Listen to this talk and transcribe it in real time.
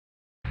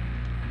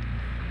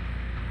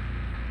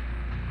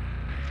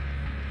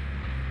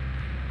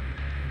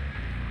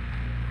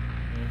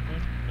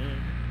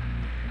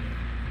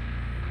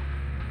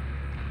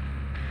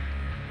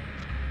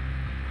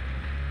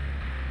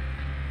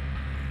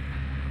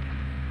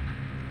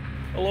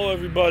Hello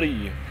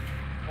everybody,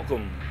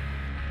 welcome.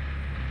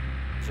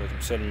 So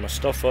I'm setting my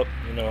stuff up,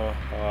 you know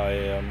how I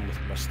am with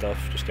my stuff,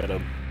 just gotta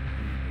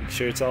make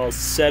sure it's all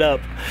set up.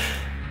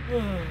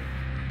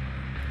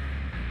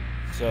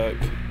 Suck.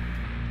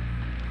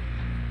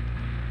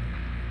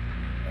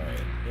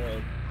 Alright, yeah,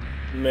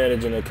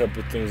 managing a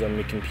couple things on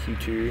my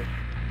computer.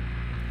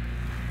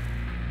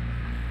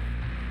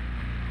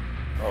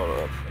 Hold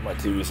up, my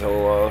TV's hella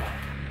loud.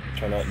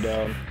 Turn that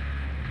down.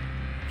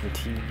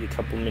 TV a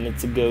couple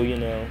minutes ago, you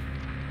know.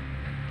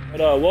 But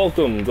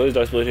welcome, Glazed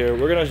Ice Blade here.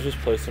 We're gonna just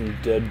play some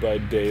Dead by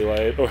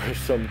Daylight or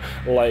some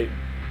light.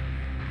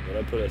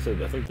 I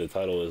think the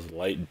title is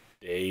Light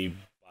Day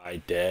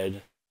by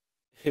Dead.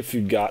 If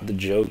you got the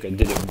joke, I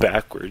did it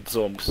backwards,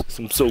 so I'm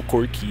so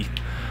quirky.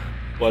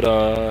 But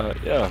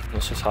yeah,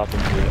 let's just hop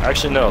into it.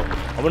 Actually, no,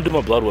 I'm gonna do my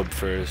blood web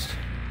first.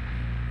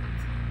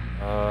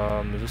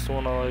 Is this the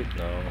one I like?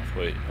 No,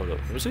 wait, hold up.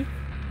 Let me see.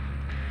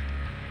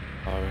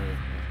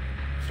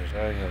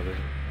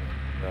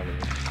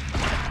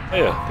 Oh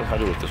yeah, I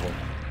do with this one.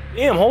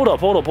 Damn, hold up.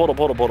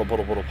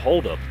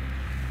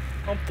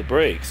 Pump the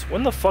brakes.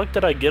 When the fuck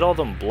did I get all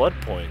them blood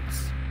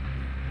points?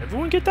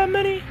 Everyone get that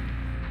many?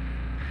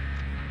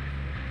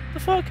 The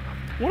fuck?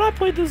 When I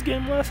played this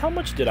game last, how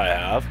much did I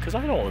have? Because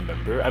I don't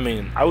remember. I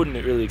mean, I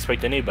wouldn't really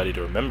expect anybody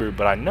to remember,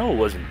 but I know it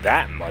wasn't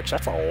that much.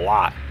 That's a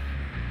lot.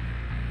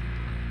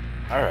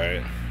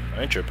 Alright,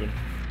 I ain't tripping.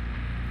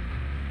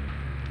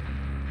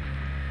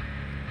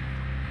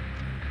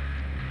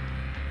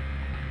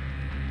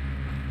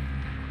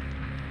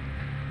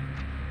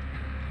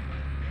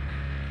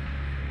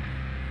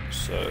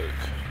 Suck.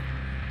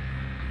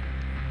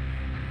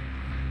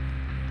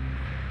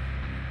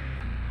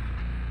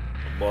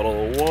 A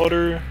bottle of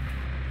water.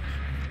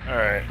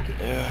 Alright,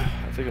 yeah,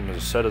 I think I'm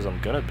as set as I'm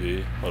gonna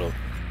be. Hold up.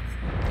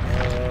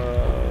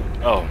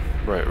 Oh,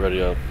 right,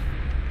 ready up.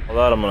 All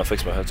that, I'm gonna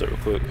fix my headset real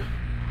quick.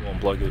 We'll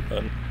unplug it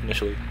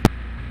initially.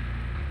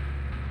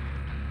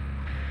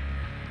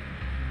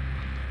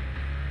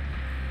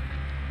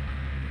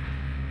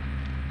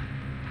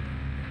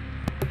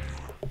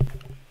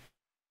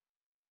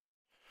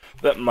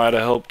 That might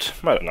have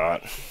helped, might have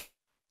not.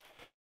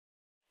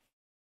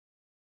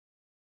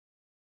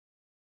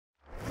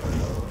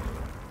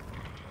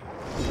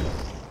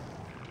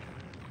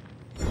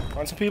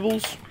 Find some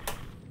peoples.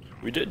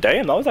 We did.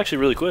 Damn, that was actually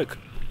really quick.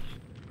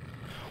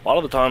 A lot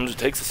of the times it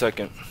takes a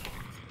second,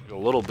 a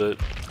little bit,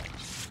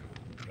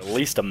 at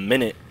least a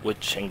minute.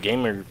 Which in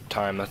gamer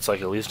time, that's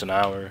like at least an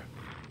hour.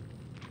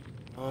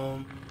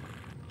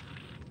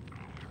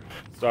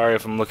 Sorry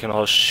if I'm looking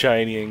all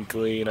shiny and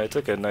clean. I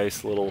took a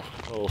nice little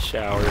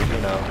shower,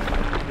 you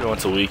know.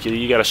 Once a week.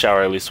 You gotta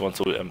shower at least once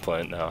a week. I'm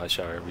playing now. I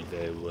shower every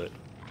day, but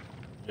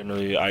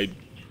generally I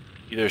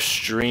either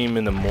stream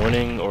in the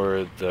morning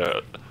or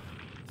the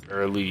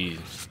early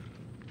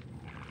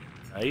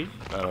night.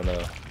 I don't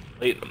know.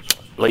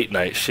 Late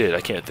night. Shit, I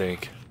can't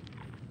think.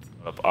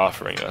 Up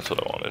offering. That's what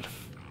I wanted.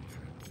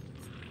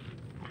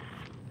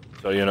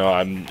 So you know,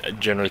 I'm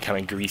generally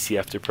kind of greasy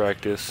after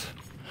practice.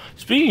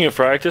 Speaking of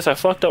practice, I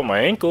fucked up my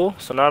ankle,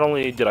 so not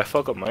only did I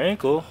fuck up my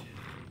ankle,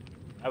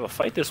 I have a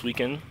fight this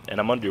weekend, and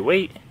I'm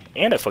underweight,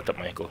 and I fucked up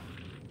my ankle.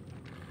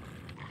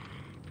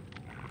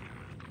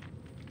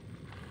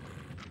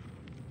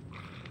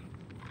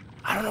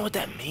 I don't know what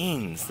that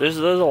means. There's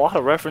a lot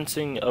of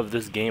referencing of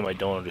this game I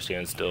don't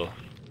understand still.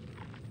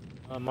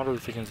 Moderately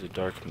thickens the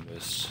dark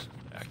mist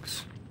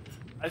X.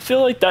 I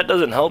feel like that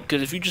doesn't help,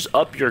 because if you just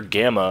up your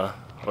gamma,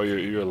 or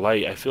your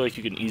light, I feel like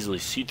you can easily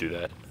see through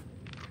that.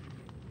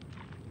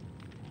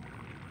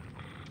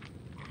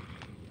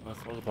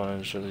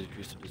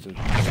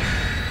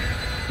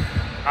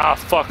 Ah,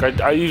 fuck,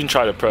 I even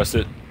tried to press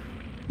it.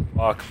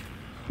 Fuck.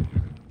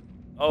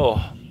 Oh,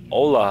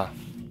 hola.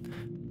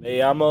 Me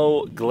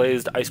llamo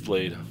Glazed Ice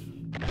Blade.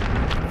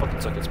 I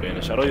fucking suck at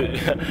Spanish. I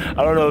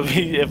don't know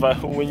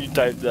when you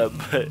typed that,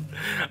 but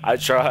I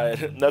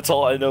tried. That's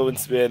all I know in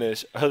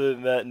Spanish. Other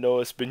than that, no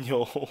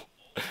Espanol.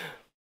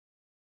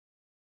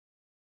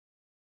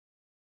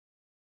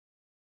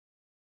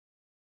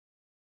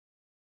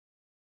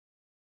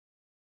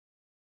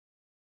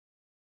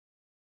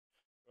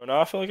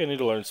 Now I feel like I need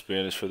to learn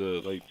Spanish for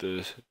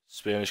the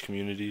Spanish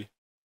community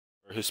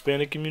or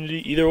Hispanic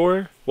community, either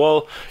or.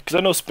 Well, because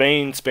I know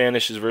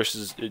Spanish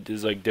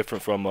is like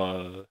different from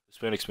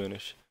Hispanic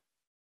Spanish.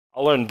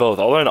 I'll learn both.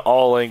 I'll learn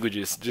all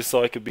languages just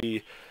so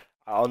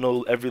I'll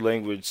know every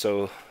language.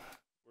 So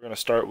we're gonna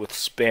start with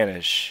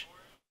Spanish.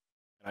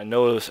 I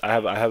know I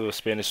have a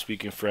Spanish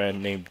speaking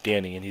friend named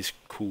Danny, and he's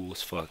cool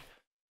as fuck.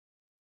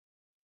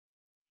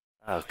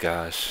 Oh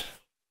gosh.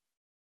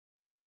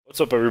 What's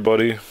up,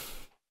 everybody?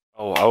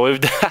 Oh, I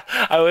waved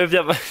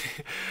at my,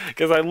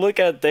 because I look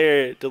at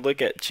there to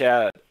look at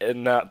chat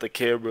and not the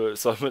camera,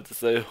 so I meant to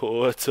say,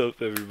 oh, what's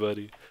up,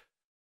 everybody?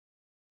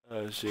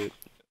 Oh, shit.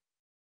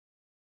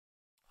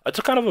 I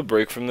took kind of a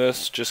break from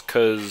this, just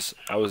because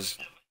I was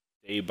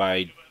see,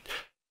 I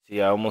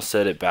almost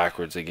said it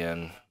backwards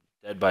again.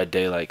 Dead by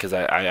Daylight, because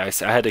I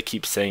had to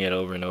keep saying it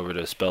over and over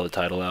to spell the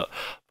title out,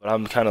 but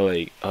I'm kind of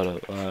like,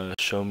 hold up,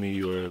 show me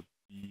your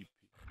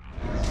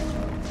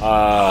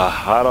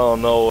I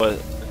don't know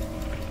what.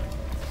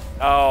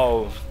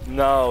 Oh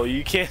no,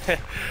 you can't.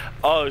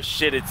 Oh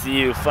shit, it's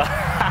you.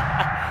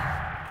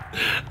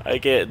 I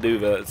can't do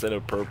that. It's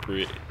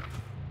inappropriate.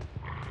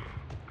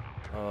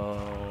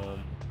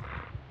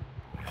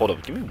 Hold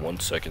up. Give me 1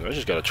 second. I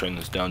just gotta turn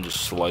this down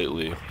just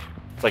slightly.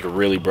 It's like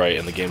really bright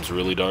and the game's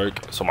really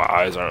dark, so my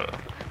eyes aren't.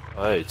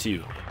 Oh, hey, it's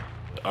you.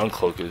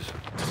 Uncloak is.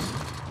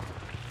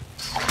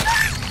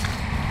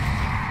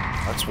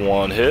 That's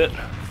one hit.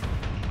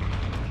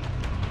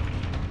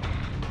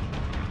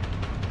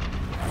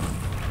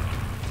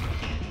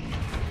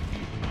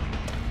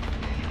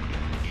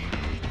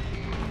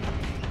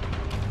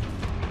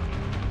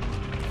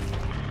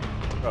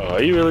 Oh,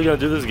 are you really gonna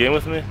do this game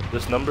with me?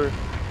 This number?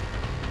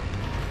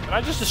 Can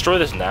I just destroy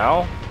this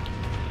now?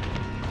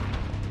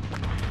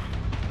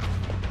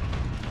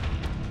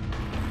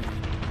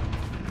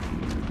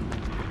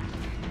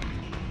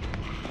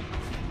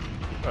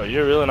 Oh,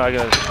 you're really not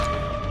gonna...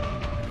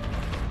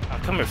 Oh,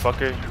 come here,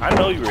 fucker. I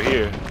know you were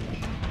here.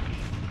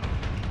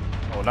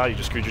 Oh, now you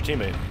just screwed your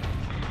teammate.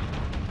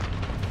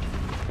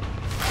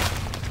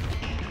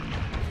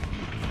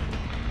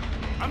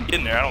 I'm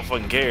getting there, I don't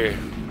fucking care.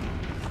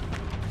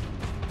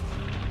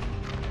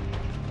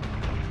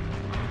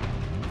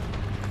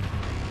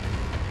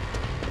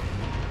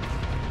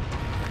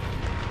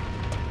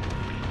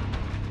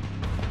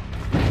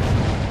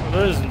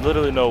 There's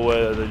literally no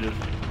way that they just...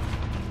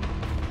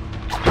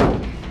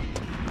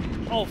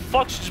 Oh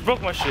fuck, she just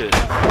broke my shit.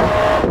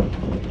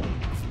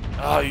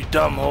 Oh, you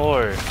dumb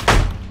whore.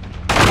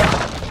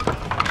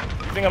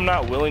 You think I'm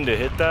not willing to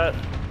hit that?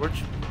 Where'd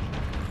you...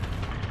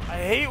 I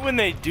hate when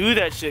they do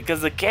that shit,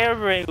 cause the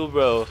camera angle,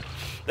 bro.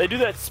 They do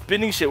that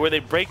spinning shit where they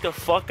break the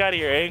fuck out of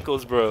your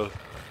ankles, bro.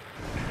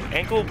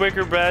 Ankle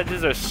breaker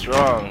badges are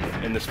strong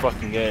in this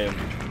fucking game.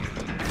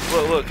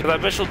 Look, cause I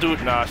bet she'll do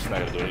it. Nah, she's not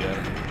gonna do it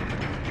again.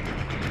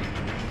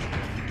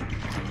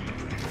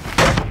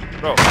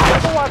 Bro, I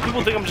don't know why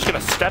people think I'm just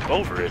gonna step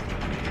over it.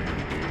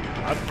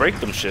 I'd break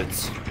them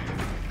shits.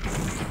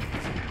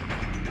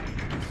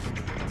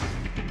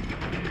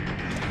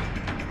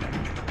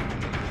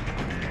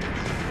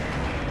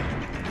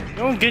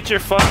 Don't get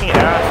your fucking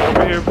ass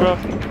over here, bro.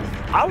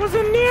 I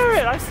wasn't near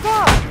it, I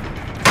stopped.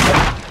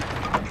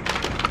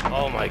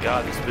 Oh my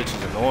god, this bitch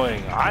is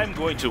annoying. I'm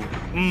going to,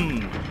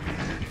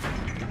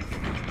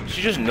 Does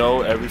she just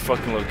know every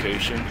fucking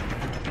location?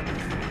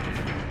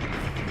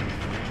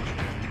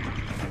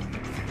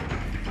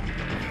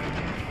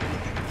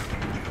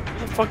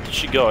 Where the fuck did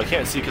she go? I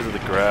can't see because of the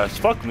grass.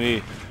 Fuck me.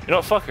 You know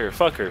what? Fuck her.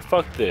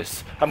 Fuck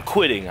this. I'm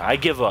quitting. I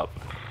give up.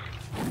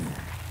 I'm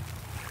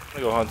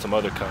gonna go hunt some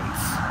other cunts.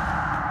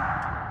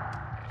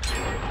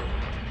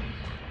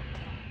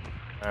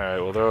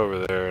 Alright, well they're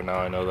over there. Now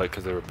I know that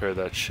because they repaired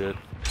that shit.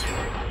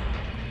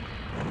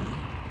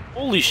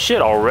 Holy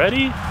shit,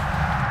 already?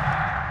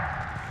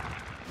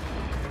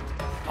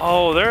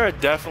 Oh, they're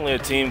definitely a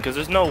team because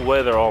there's no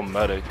way they're all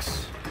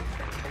medics.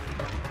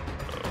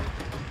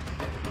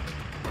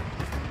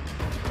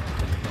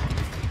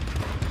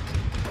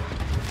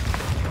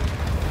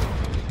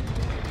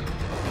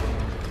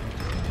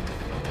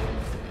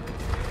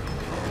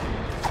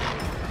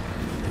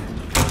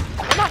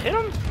 Did I not hit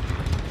him?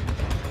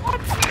 What?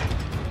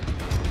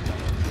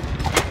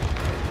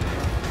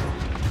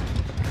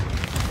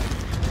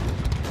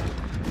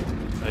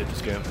 I hate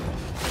this game.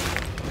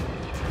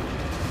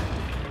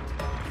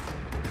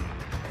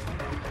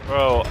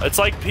 Bro, it's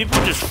like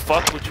people just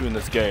fuck with you in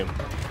this game.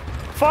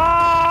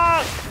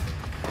 Fuck!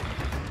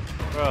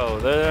 Bro,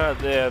 they're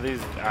not, yeah,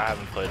 these, I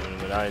haven't played them,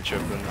 but I ain't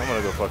tripping. I'm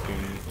gonna go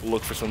fucking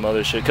look for some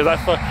other shit, cause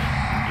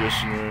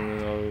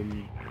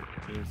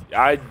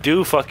I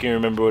do fucking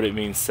remember what it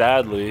means,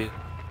 sadly.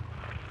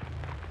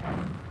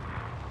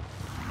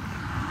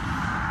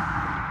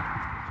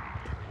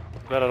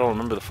 Glad I don't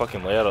remember the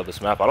fucking layout of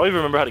this map. I don't even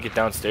remember how to get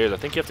downstairs. I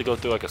think you have to go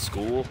through like a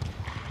school.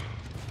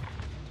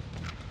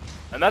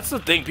 And that's the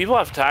thing, people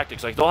have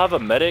tactics, like they'll have a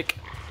medic,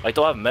 like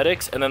they'll have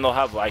medics, and then they'll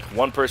have like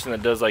one person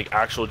that does like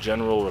actual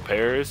general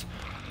repairs,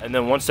 and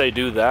then once they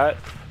do that,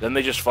 then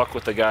they just fuck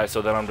with the guy,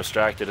 so then I'm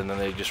distracted, and then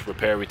they just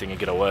repair everything and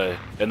get away.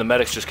 And the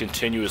medics just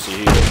continuously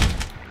heal.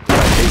 I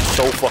hate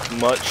so fucking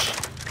much.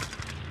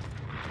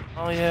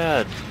 Oh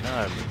yeah,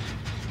 no.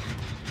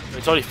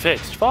 It's already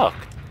fixed, fuck.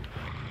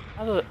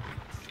 How the...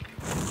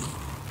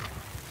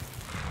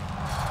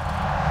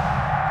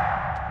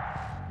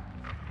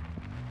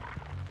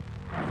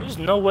 There's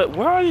no way.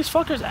 Where are these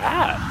fuckers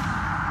at?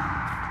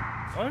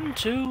 1,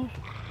 2.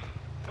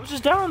 I was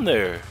just down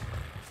there.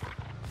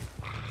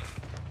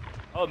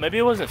 Oh, maybe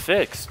it wasn't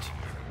fixed.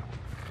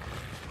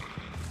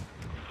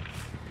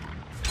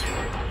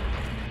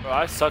 Bro,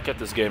 I suck at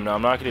this game now.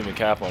 I'm not gonna even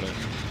cap on it.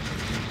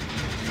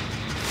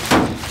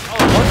 Oh,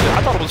 it wasn't.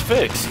 I thought it was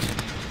fixed.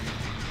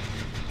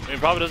 I mean, it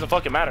probably doesn't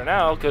fucking matter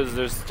now because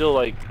there's still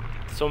like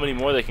so many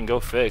more they can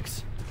go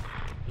fix.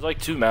 There's like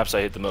 2 maps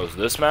I hate the most.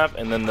 This map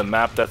and then the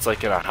map that's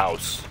like in a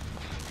house.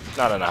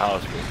 Not in a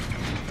house, but...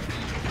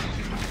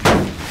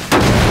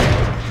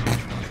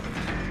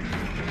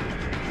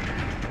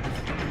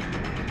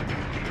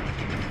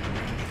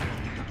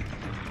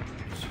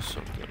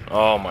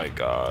 Oh my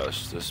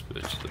gosh, this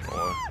bitch is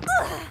annoying.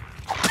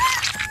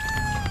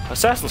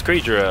 Assassin's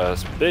Creed your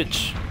ass,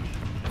 bitch.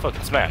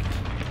 Fucking smacked.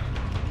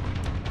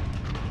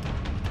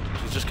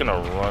 She's just gonna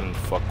run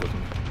fuck with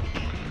me.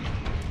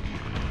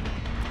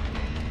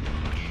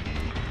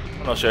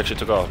 Oh no, she actually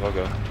took off,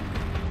 okay.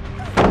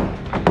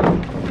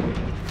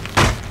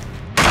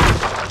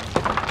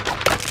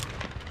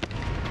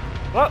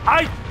 What?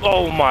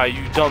 Oh my,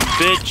 you dumb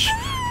bitch.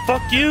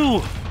 Fuck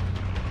you.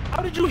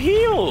 How did you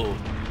heal?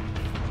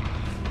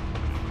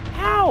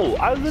 How?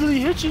 I literally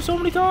hit you so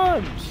many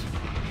times.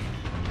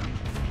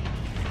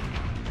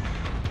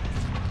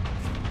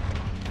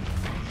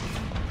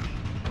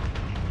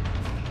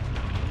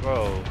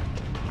 Bro.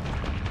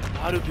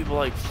 Why do people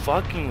like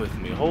fucking with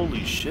me?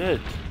 Holy shit.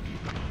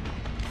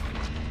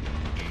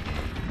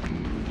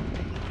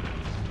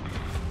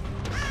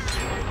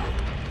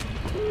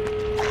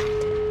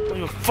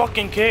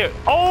 Fucking care.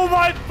 Oh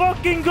my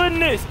fucking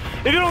goodness!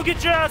 If you don't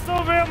get your ass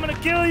over here, I'm gonna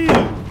kill you! Oh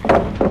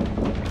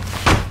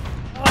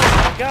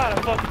my god,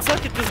 I fucking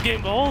suck at this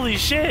game, but holy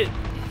shit! I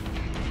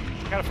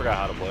kinda forgot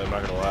how to play, I'm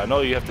not gonna lie. I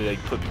know you have to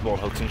like put people on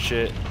hooks and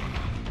shit.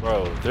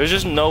 Bro, there's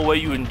just no way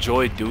you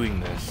enjoy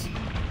doing this.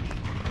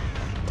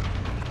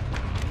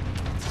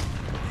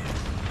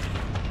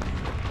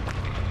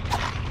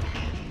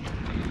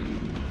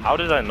 How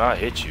did I not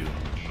hit you?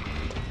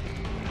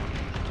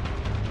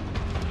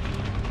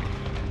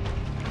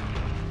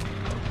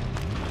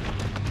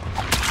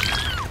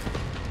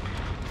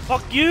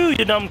 Fuck you,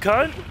 you dumb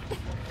cunt!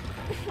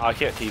 Oh, I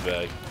can't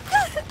teabag.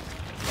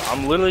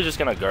 I'm literally just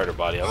gonna guard her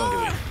body. I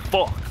don't give a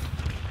fuck.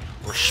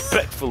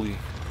 Respectfully.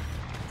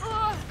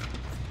 I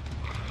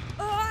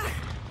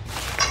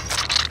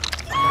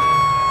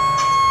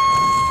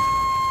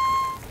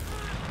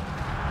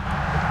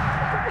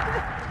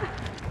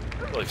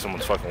feel like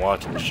someone's fucking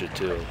watching this shit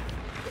too.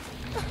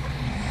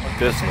 Fuck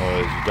this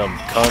noise, you dumb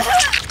cunt.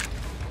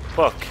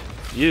 Fuck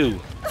you.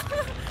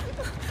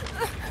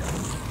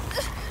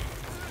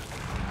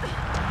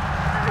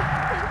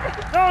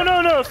 No,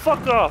 no, no,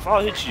 fuck off.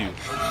 I'll hit you.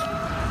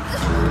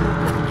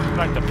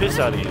 Smack the piss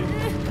out of you. Don't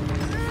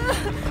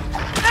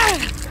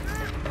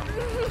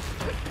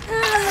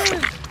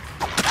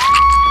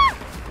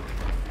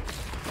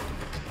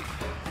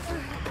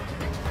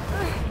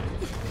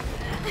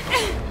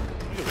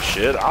give a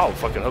shit. I'll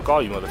fucking hook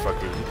all you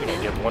motherfuckers. You think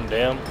I get one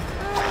damn?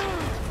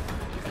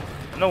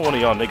 I know one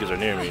of y'all niggas are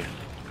near me.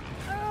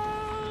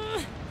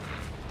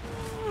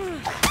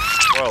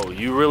 Bro,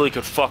 you really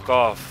could fuck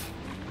off.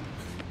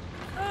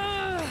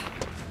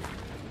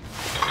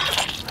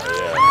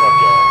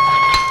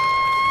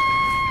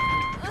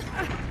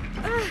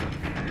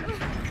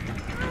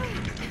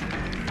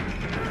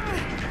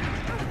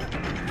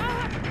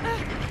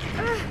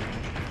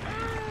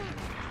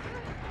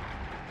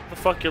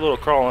 Fuck your little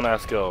crawling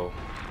ass go.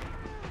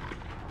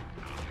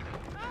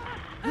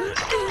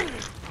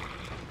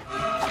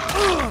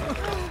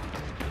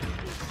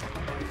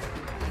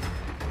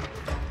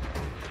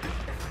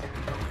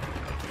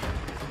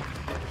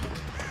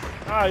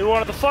 Ah, you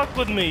wanted to fuck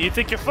with me. You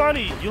think you're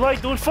funny. You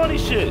like doing funny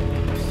shit.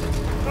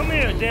 Come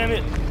here, damn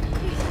it.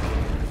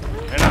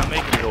 They're not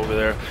making it over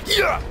there.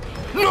 Yeah!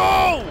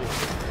 No!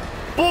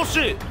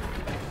 Bullshit!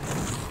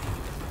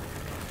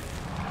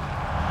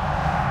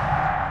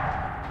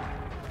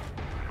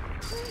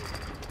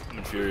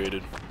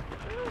 Infuriated.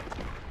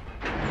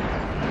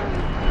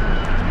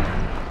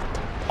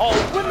 Oh,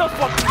 when the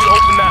fuck did you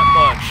open that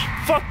much?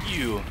 Fuck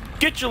you.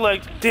 Get your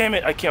leg. Damn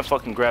it, I can't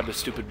fucking grab this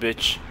stupid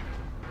bitch.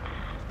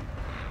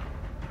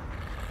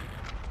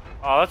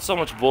 Oh, that's so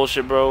much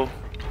bullshit, bro.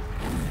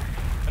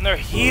 And they're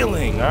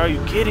healing. Are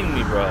you kidding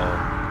me, bro?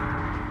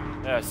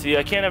 Yeah, see,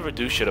 I can't ever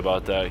do shit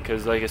about that.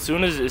 Because, like, as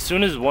soon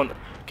as one...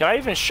 Can I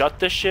even shut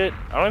this shit?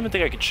 I don't even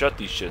think I can shut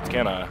these shits,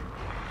 can I?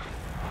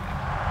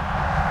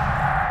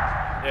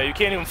 Yeah, you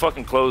can't even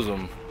fucking close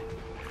them.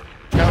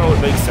 Kind of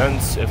would make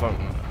sense if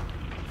I'm...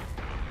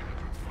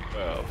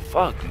 Oh,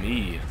 fuck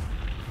me.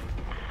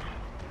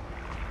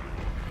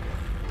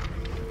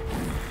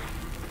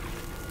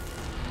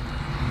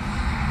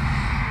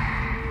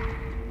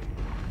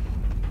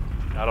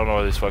 I don't know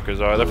where these fuckers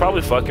are. They're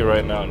probably fucking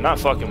right now. Not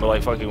fucking, but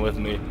like fucking with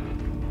me.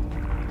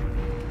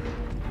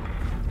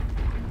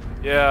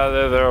 Yeah,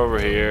 they're over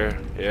here.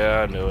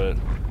 Yeah, I knew it.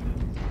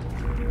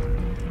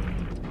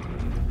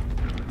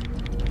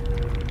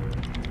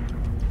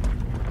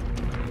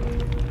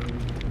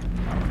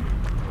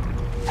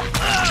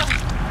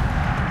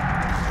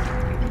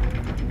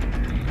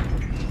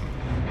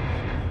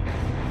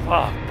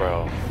 Fuck,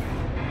 bro.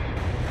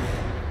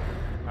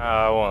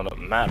 I want a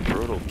Matt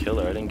Brutal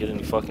killer. I didn't get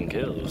any fucking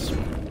kills.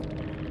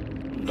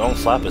 Don't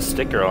slap a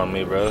sticker on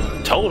me, bro.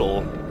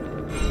 Total?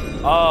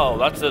 Oh,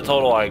 that's the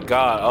total I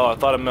got. Oh, I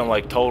thought it meant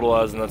like total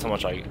as in that's how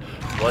much I...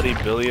 Bloody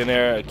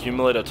billionaire.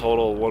 Accumulate a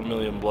total of 1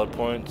 million blood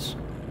points.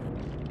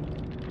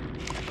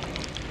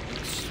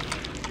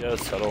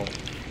 Yes, I don't...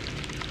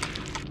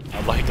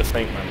 I'd like to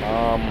thank my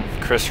mom,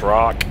 Chris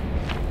Rock,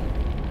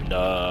 and,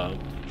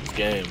 this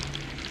game.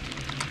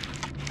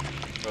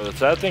 Bro, the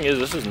sad thing is,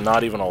 this is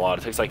not even a lot.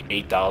 It takes like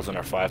 8,000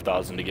 or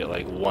 5,000 to get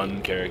like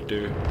one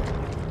character.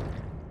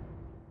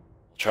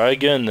 Try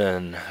again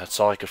then. That's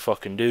all I could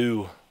fucking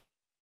do.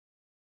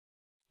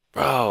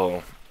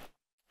 Bro.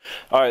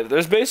 Alright,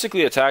 there's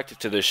basically a tactic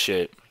to this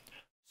shit.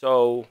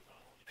 So,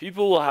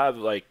 people will have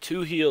like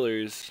 2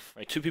 healers,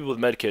 like 2 people with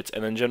medkits,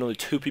 and then generally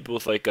 2 people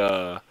with like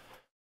those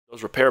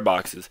repair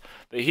boxes.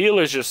 The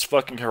healers just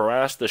fucking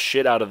harass the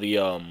shit out of the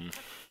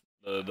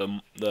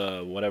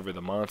whatever,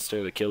 the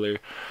monster, the killer,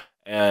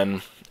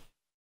 and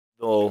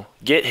they'll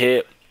get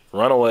hit,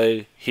 run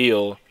away,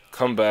 heal,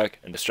 come back,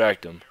 and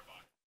distract them.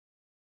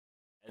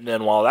 And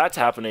then while that's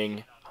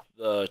happening,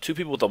 the 2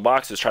 people with the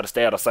boxes try to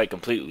stay out of sight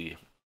completely,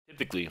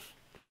 typically.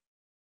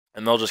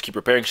 And they'll just keep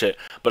repairing shit.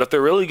 But if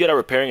they're really good at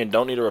repairing and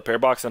don't need a repair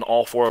box, then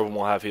all 4 of them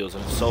will have heals.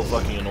 And it's so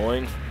fucking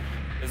annoying.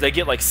 Because they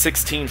get like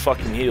 16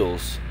 fucking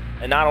heals.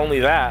 And not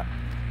only that,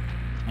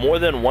 more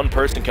than one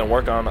person can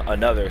work on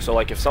another. So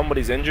like if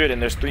somebody's injured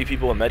and there's 3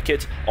 people with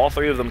medkits, all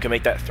 3 of them can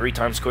make that 3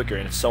 times quicker.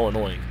 And it's so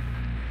annoying.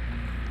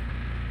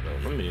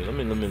 Let me.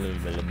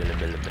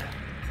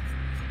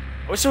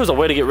 I wish there was a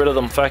way to get rid of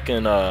them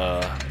fucking,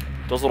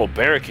 those little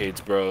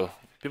barricades, bro.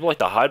 People like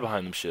to hide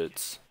behind them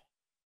shits.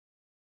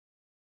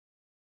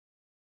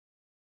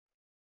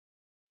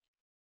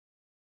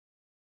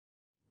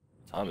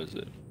 What time is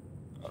it?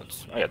 Oh,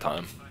 I got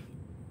time.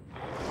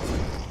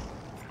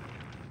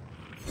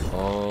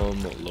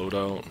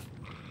 Loadout.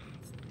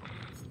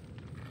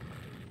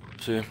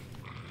 See?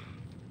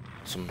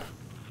 Some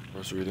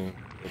first reading.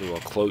 Really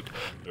well cloaked.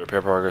 The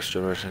repair progress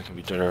generation can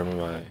be determined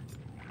by.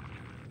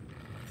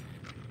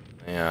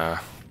 Yeah.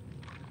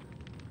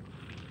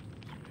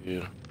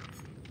 Dude.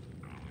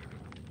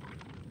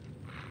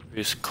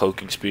 Increase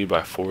cloaking speed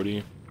by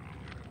 40.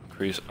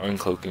 Increase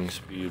uncloaking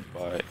speed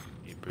by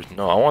 8%.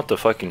 No, I want the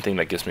fucking thing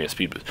that gives me a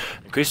speed boost.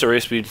 Increase the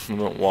race speed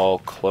movement while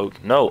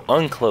cloaked. No,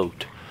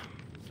 uncloaked.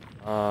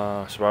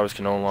 Survivors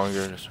can no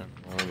longer discern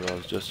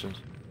distance.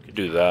 Could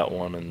do that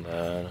one and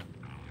then.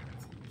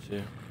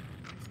 See.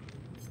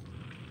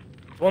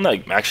 The one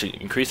that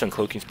actually increase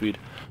uncloaking speed.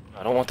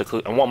 I don't want the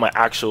cloak. I want my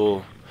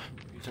actual.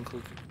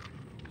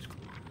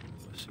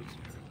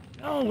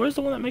 No, where's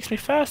the one that makes me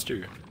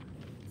faster?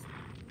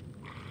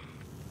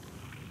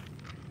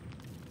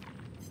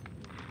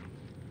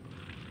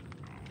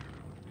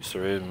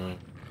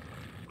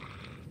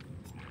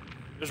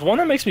 There's one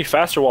that makes me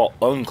faster while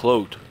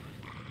uncloaked.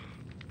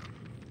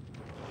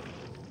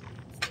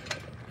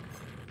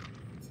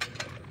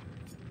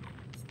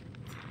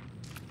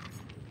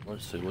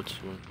 Let's see, what's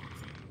one?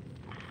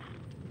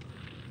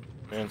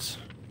 Mance.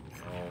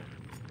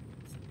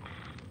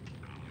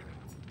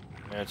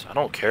 Mance, I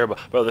don't care about.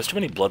 Bro, there's too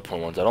many blood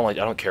point ones. I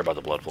don't care about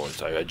the blood points.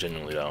 I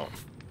genuinely don't.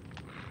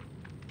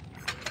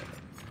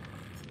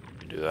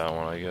 Do that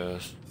one, I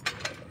guess.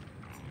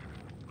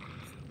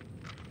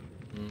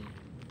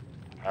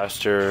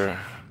 Faster,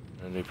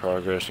 new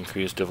progress,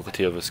 increased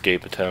difficulty of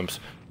escape attempts,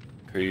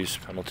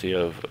 increased penalty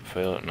of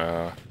fail.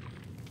 Nah.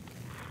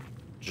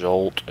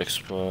 Jolt,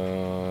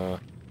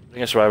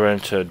 putting a survivor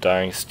into a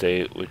dying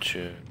state, which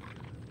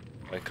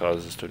might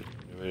cause this to. Here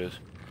it is.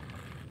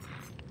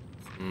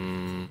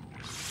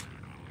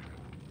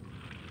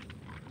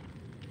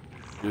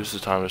 Use the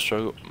time to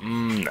struggle.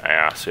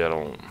 Nah, see, I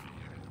don't.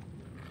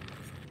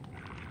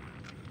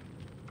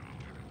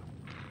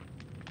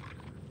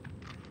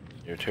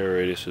 Your terror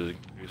radius is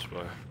increased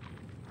by. I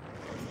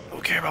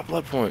don't care about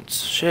blood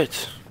points.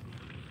 Shit.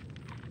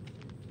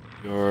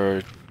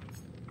 You're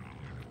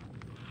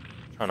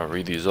trying to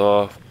read these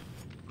off.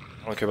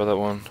 I don't care about that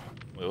one.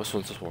 Wait, what's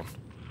this one?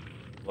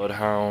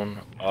 Bloodhound.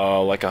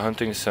 Like a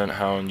hunting scent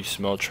hound, you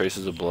smell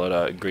traces of blood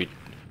at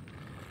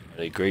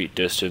a great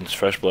distance.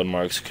 Fresh blood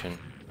marks can.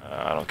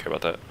 I don't care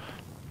about that.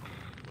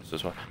 What's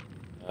this one?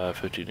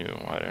 50 new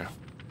wider.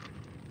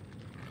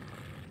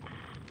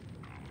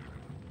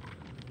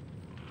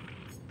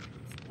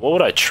 What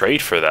would I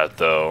trade for that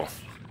though?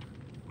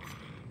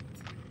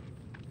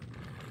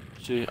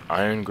 See,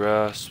 iron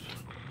grasp.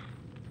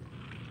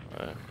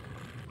 Alright.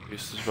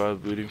 Increases by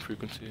bleeding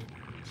frequency.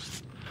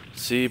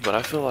 See, but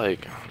I feel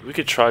like we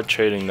could try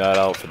trading that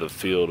out for the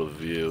field of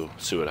view.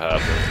 See what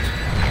happens.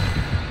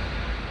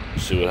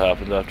 See what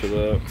happens after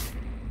that.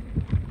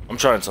 I'm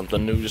trying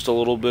something new just a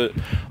little bit.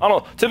 I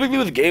don't know. Typically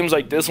with games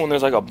like this, when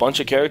there's like a bunch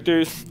of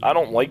characters, I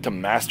don't like to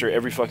master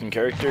every fucking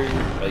character.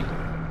 Like,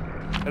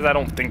 because I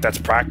don't think that's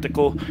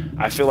practical.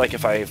 I feel like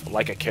if I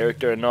like a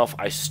character enough,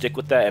 I stick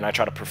with that and I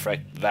try to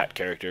perfect that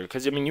character.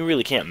 Because, I mean, you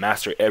really can't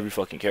master every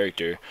fucking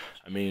character.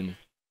 I mean,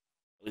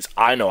 at least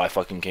I know I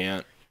fucking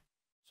can't.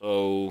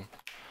 So,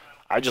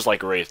 I just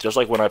like Wraith. Just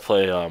like when I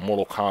play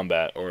Mortal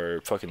Kombat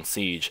or fucking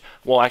Siege.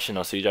 Well, actually,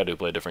 no, Siege, I do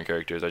play different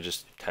characters. I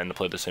just tend to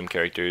play the same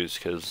characters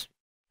because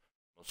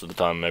most of the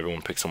time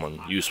everyone picks someone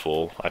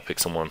useful. I pick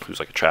someone who's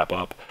like a trap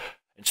op.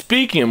 And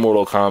speaking of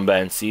Mortal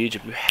Kombat and Siege,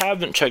 if you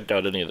haven't checked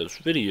out any of those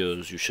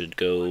videos, you should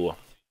go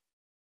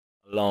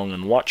along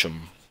and watch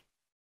them.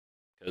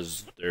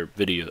 Because they're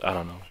videos, I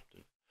don't know.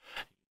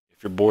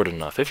 If you're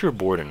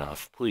bored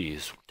enough,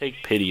 please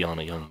take pity on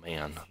a young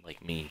man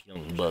like me,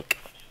 young buck.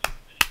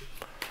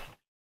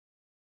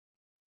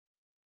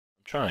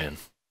 Trying.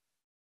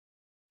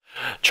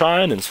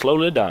 Trying and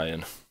slowly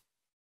dying.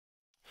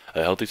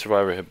 A healthy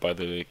survivor hit by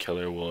the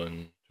killer will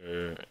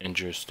enter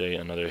injured state.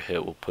 Another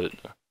hit will put...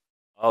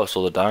 Oh,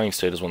 so the dying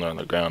state is when they're on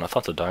the ground. I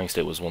thought the dying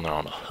state was when they're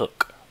on a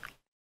hook.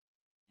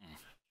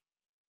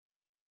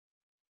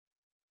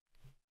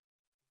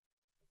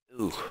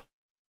 Ooh.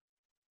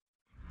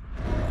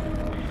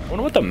 I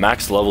wonder what the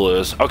max level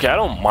is. Okay, I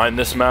don't mind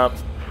this map.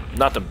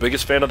 Not the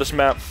biggest fan of this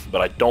map,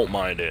 but I don't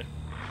mind it.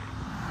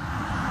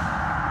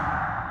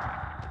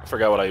 I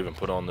forgot what I even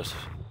put on this.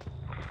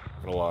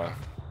 I'm gonna lie.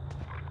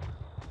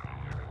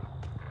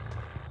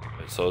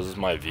 So is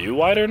my view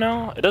wider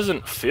now? It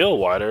doesn't feel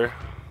wider.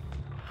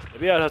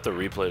 Maybe I'd have to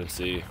replay it and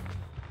see.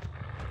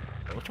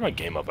 What's my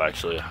game up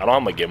actually? I don't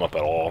have my game up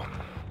at all.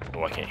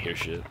 Oh, I can't hear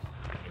shit.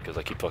 Because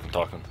I keep fucking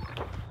talking.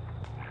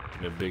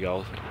 Give me a big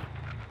elephant.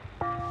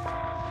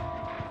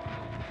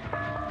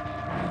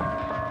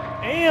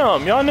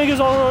 Damn, y'all niggas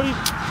already...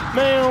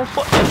 Man,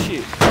 fuck that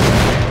shit.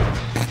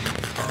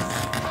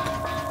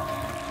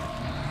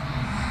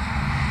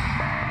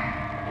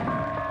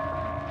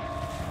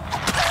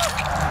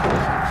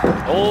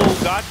 Oh,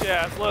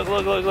 gotcha. Look,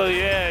 look, look, look.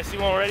 Yeah, she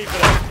wasn't ready for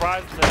that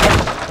surprise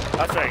attack.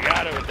 That's right, I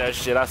got her with that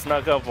shit. I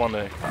snuck up on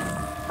her.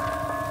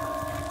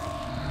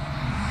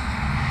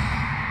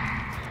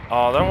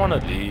 Oh, they're one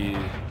of these.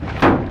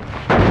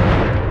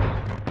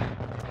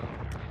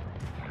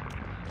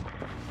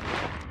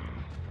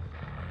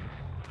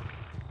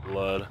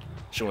 Blood.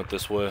 She went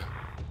this way.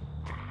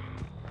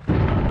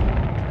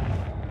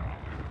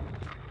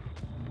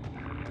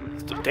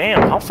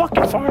 Damn, how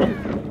fucking far are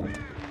you?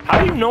 How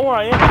do you know where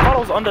I am? I thought I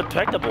was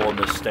undetectable in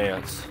this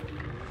stance.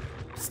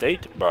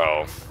 State?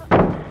 Bro.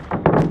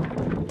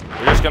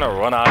 You're just gonna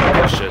run out of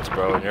this shit,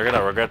 bro, and you're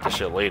gonna regret this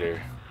shit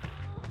later.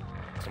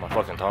 It's my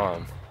fucking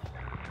time.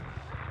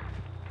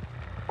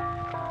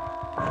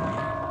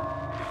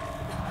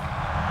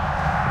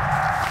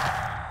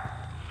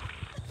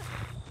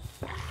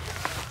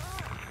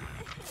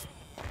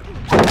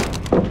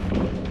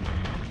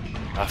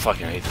 I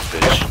fucking hate this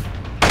bitch.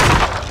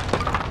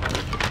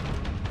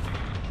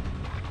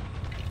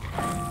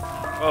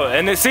 Oh,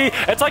 and see,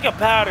 it's like a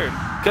pattern.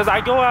 Because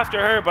I go after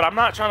her, but I'm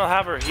not trying to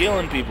have her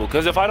healing people.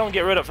 Because if I don't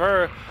get rid of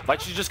her,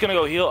 like, she's just going to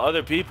go heal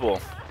other people.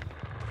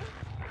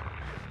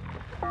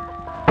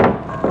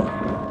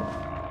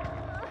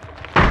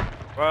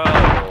 Bro.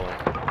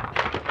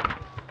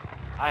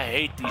 I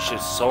hate these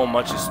shit so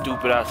much. This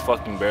stupid ass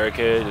fucking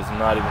barricade is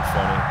not even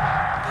funny.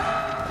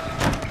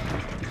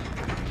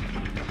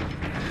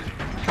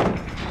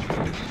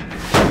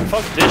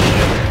 Fuck this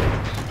shit.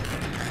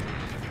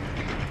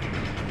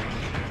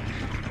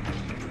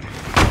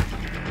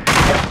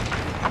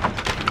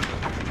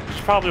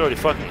 She's probably already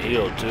fucking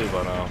healed too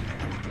by now.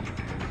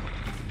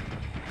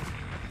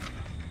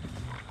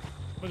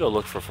 Let me go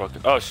look for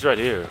fucking... Oh, she's right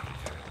here.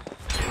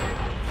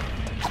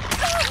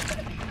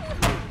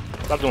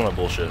 Stop doing that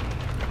bullshit.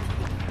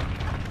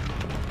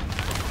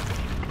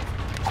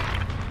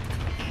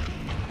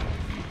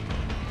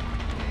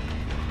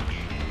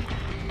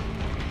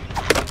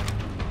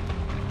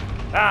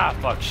 Ah,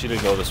 fuck, she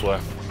didn't go this way.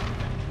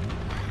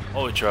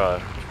 Oh, we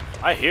tried.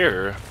 I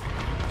hear her.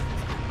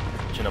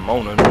 She's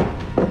moaning.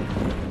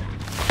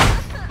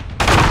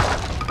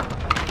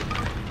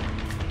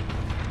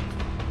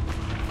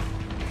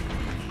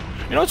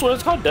 You know,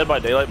 it's called Dead by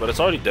Daylight, but it's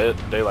already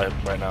daylight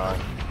right now.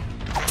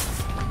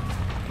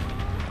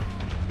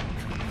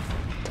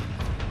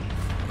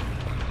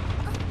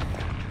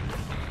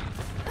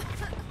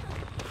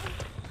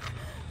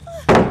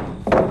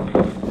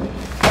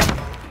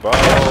 Bro,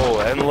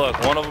 and look,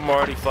 one of them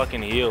already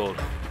fucking healed.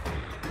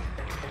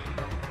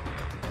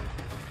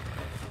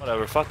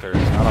 Whatever, fuck her. I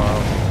don't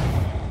know.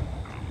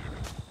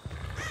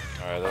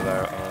 Alright, they're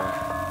there.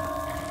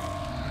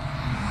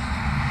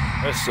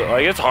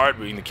 Like, it's hard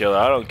being the killer.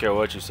 I don't care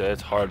what you say.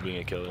 It's hard being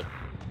a killer.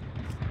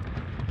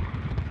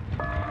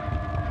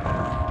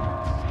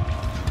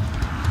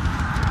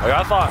 Like,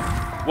 I thought...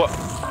 What?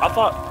 I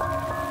thought...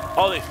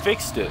 Oh, they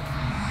fixed it.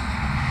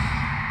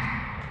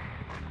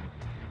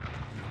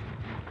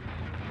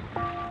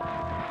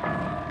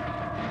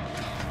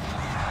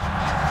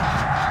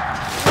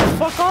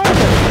 Fuck are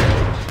they?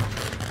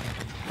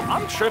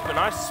 I'm tripping.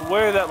 I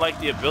swear that like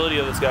the ability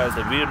of this guy is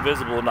to be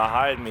invisible and to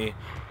hide me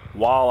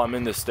while I'm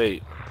in this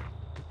state.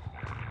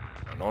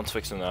 No one's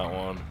fixing that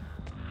one.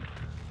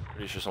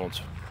 Pretty sure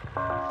someone's...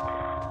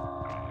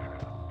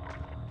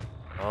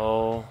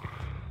 Oh.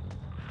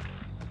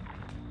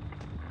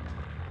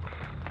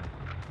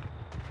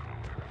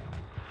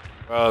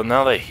 Bro,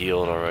 now they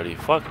healed already.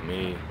 Fuck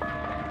me.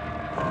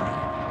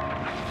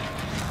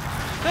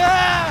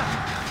 Ah!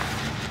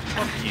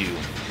 Fuck you.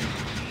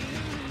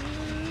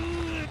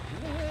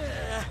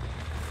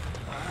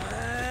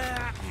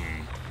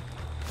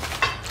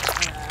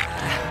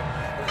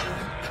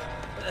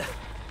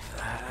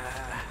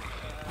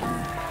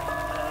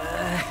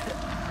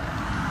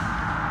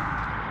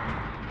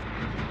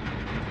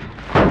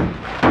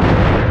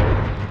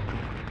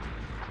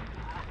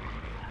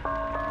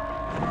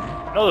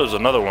 I know there's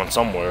another one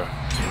somewhere.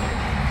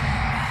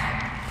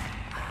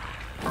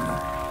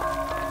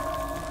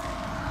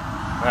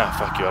 Ah,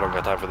 fuck you, I don't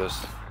got time for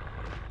this.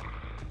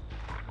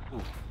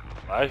 Ooh,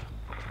 bye.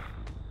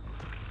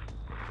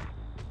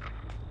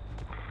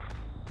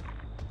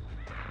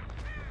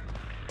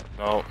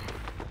 No.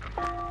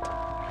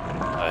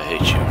 I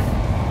hate you.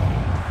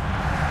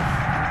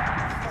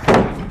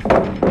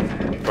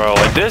 Bro,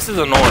 like, this is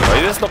annoying.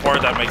 Like, this is the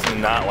part that makes me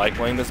not like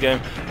playing this game.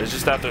 It's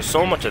just that there's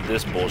so much of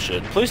this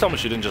bullshit. Please tell me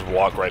she didn't just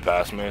walk right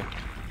past me.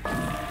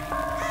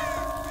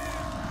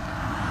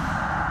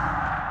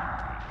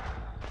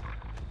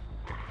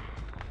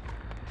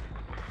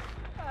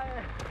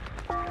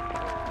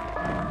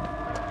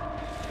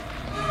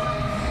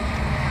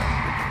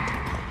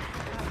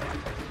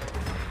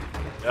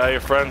 Yeah,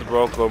 your friends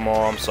broke them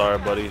all. I'm sorry,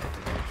 buddy.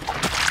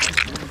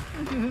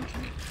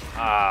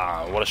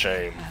 Ah, what a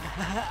shame.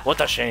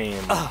 What a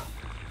shame. You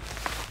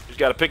just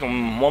gotta pick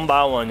them one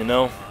by one, you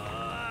know?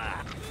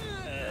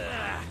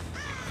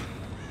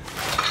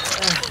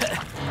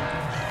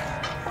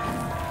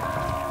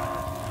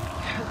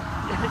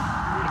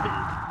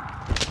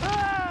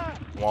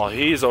 While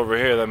he's over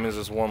here, that means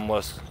there's one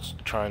less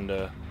trying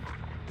to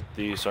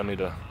do, so I need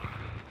to...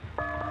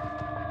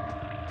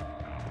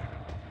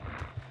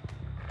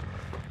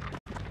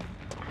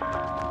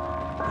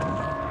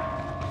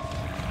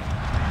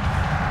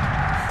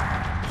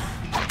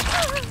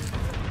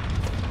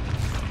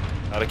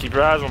 Gotta keep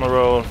your eyes on the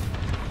road.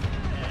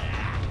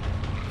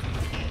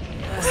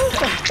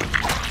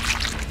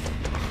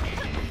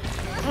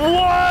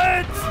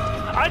 What?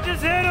 I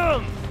just hit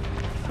him!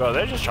 Bro,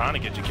 they're just trying to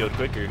get you killed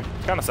quicker.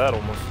 It's kind of sad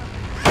almost.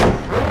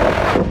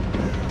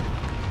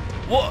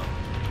 What?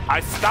 I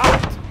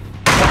stopped.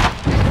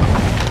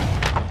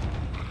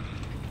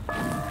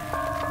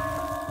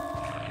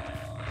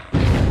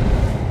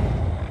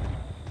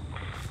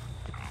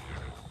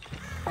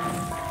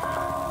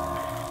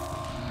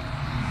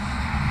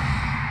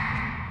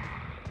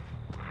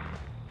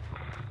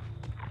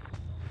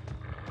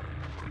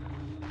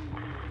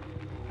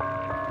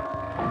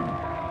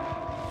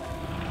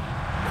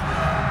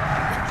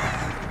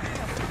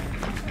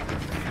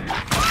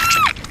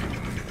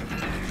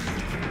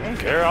 I don't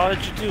care, I'll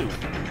let you do.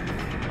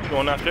 I'm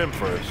going after him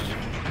first.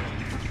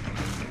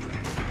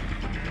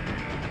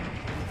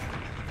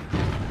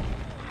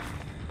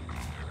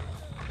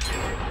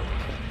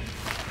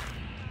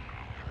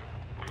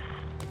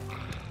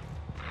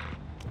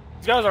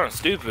 These guys aren't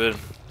stupid.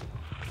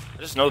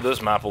 I just know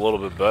this map a little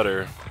bit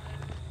better.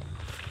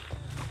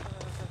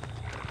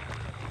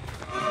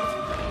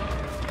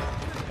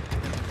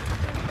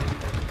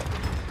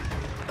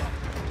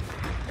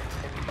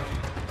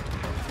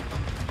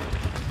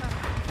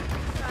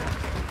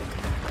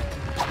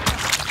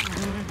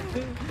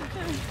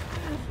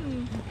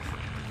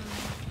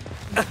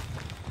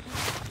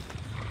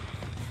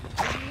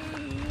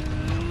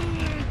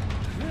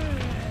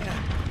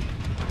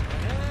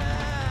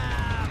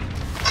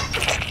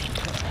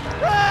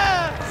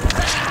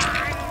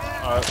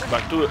 Alright,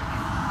 back to it.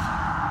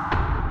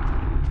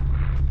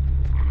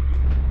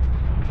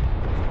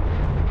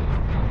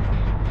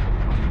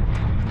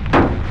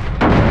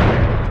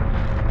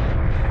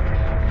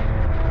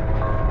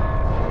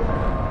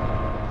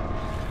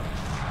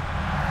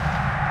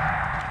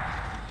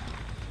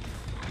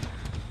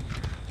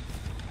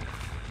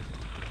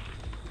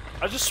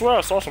 I just swear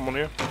I saw someone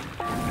here.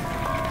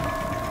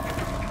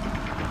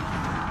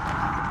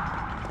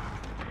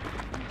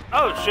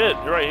 Oh shit,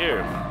 you're right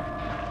here.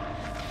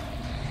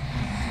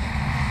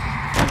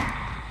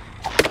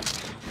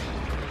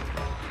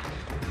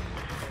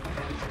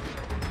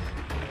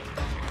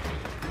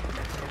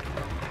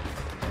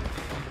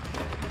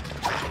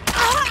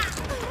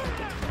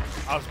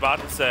 I was about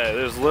to say,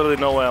 there's literally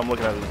no way I'm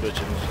looking at this bitch.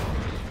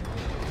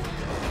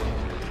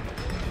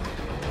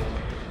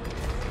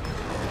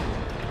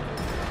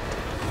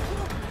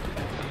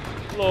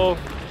 Hello.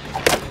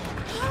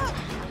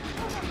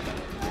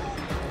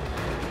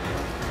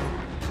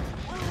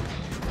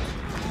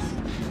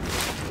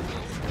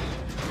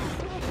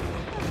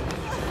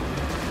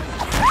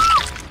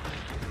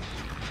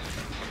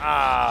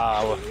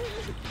 Ah.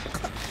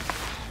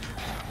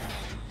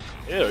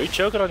 Ew, are you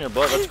choking on your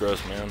butt? That's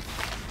gross, man.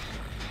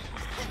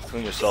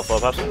 Clean yourself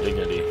up, have some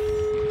dignity. I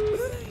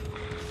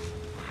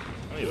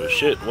don't give a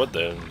shit what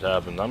the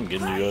happened. I'm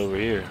getting you over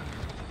here.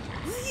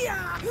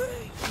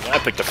 I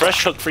picked a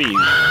fresh hook for you.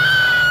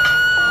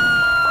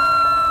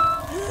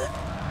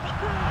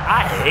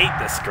 I hate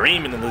the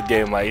screaming in this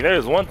game. Like,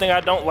 there's one thing I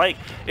don't like.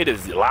 It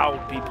is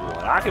loud people. Like,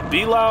 I could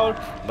be loud,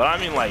 but I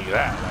mean like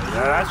that. Like,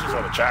 that's just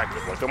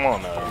unattractive. Like, come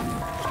on now.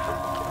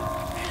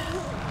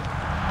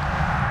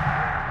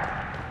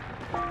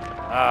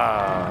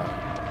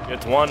 Ah,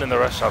 it's one and the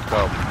rest shall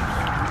come.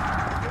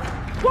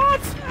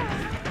 What?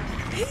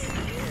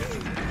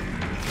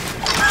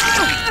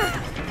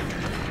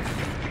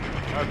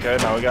 Okay,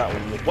 now we got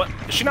one. What?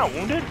 Is she not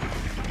wounded?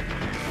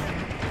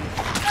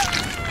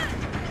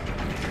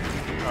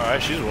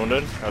 Alright, she's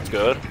wounded. That's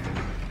good.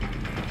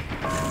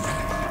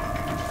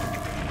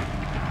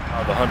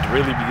 Now the hunt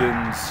really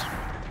begins.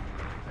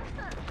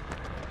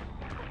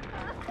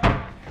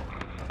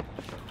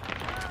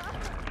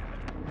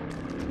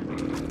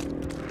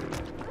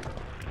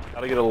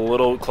 Gotta get a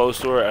little close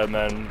to her and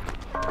then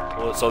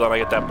so that I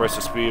get that burst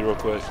of speed real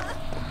quick. Like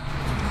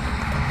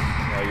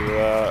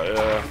that,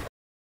 yeah.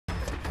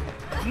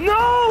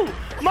 No!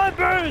 My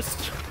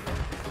burst!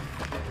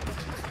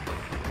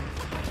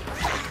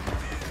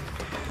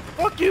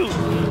 Fuck you!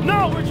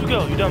 No, where'd you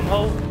go, you dumb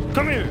hoe?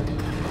 Come here!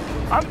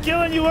 I'm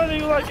killing you whether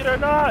you like it or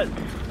not!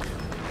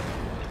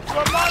 You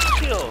are mine to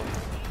kill!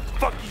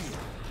 Fuck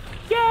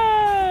you!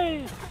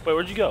 Yay! Wait,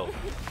 where'd you go?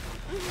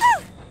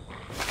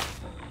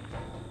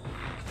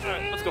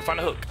 Alright, let's go find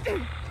a hook.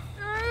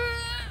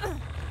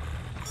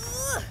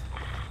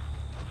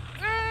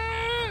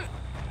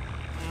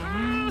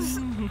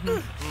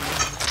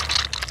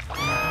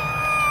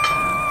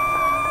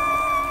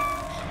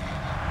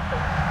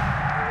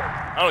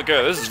 I don't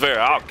care, this is fair.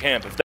 I'll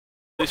camp. If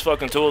these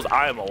fucking tools,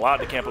 I am allowed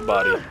to camp a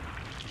body. Might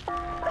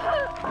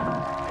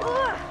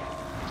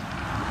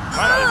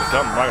not even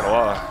come, I'm not gonna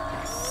lie.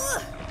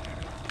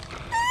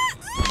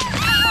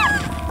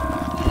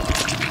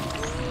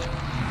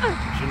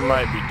 She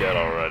might be dead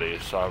already,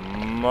 so I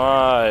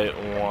might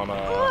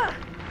wanna...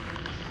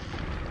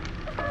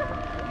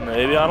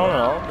 Maybe, I don't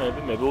know.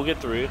 Maybe we'll get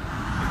 3.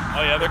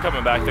 Oh yeah, they're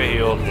coming back. They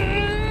healed.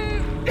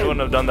 They wouldn't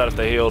have done that if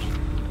they healed.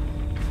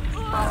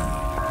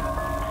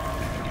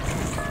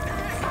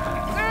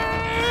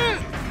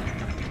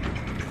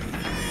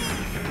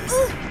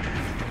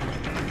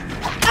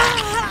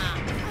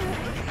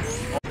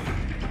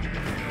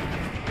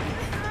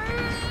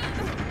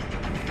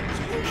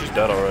 She's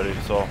dead already,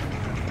 so...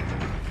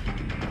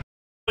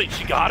 Wait,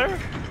 she got her?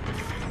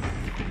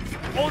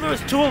 Oh,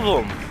 there's 2 of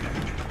them!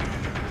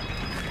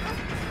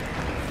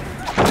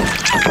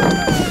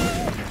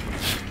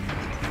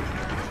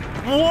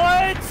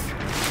 What?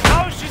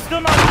 How is she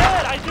still not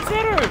dead? I just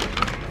hit her!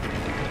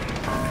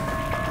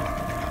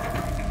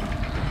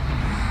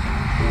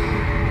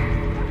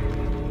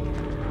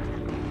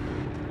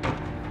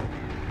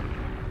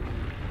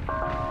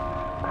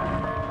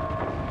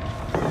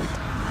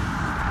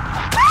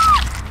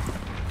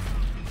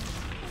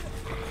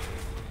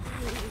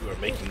 You are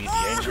making me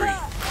angry.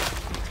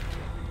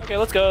 Okay,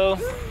 let's go.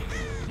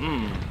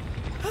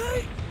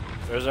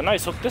 There's a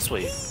nice hook this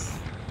way.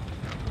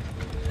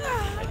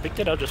 I picked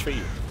it out just for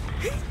you.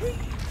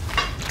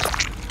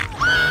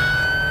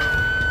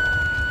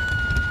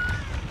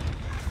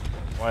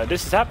 Why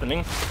this is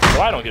happening,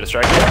 so I don't get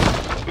distracted.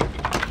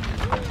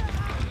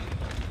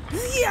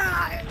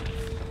 Yeah.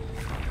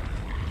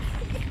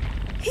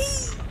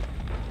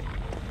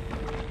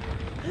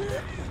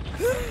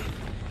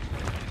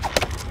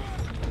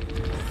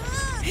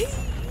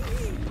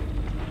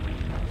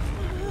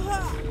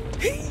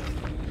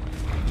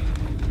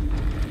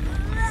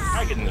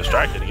 I'm getting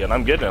distracted again.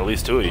 I'm getting at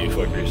least 2 of you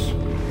fuckers.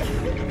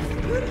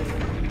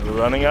 We're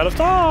running out of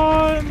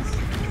time.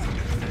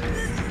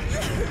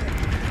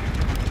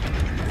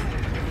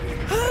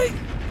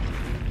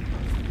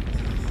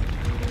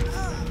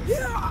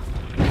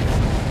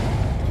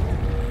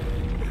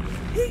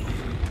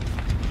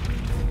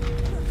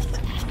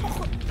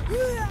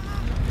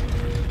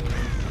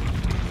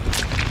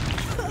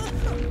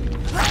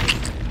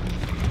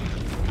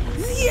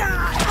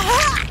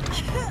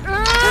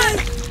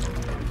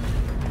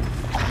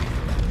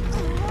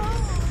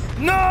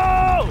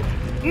 No!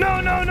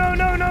 No, no, no,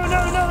 no, no,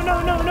 no, no,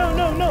 no, no, no,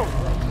 no, no.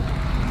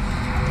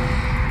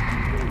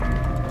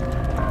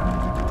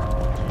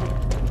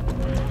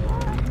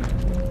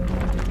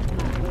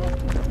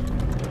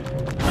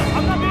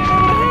 I'm not being able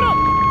to hit him.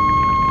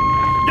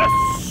 Yes!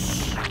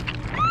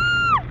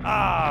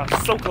 Ah,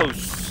 so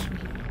close.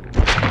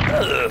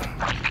 Ugh.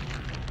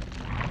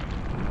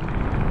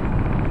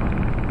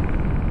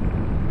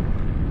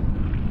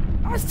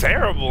 That's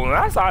terrible.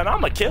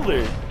 I'm a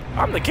killer.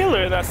 I'm the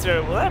killer, and that's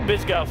terrible. That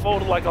bitch got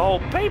folded like a whole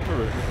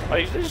paper.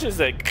 Like, it's just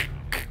like...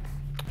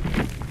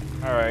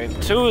 Alright,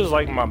 2 is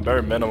like my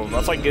bare minimum.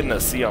 That's like getting a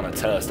C on a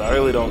test. I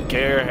really don't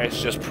care. It's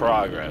just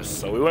progress.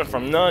 So we went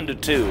from none to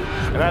 2,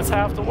 and that's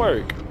half the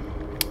work.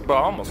 But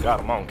I almost got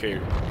them. I don't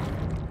care.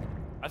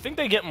 I think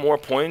they get more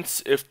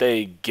points if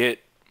they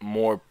get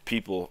more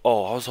people.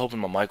 Oh, I was hoping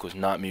my mic was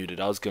not muted.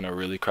 I was gonna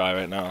really cry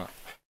right now.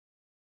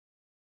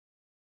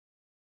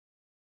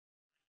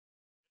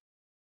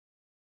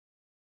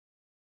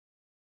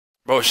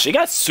 Bro, she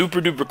got super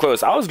duper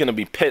close. I was gonna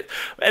be pissed.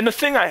 And the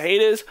thing I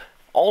hate is,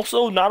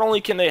 also, not only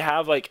can they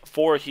have like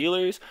 4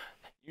 healers,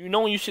 you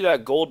know when you see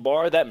that gold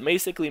bar, that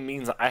basically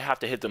means I have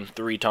to hit them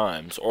 3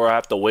 times, or I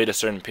have to wait a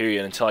certain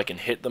period until I can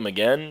hit them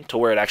again to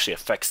where it actually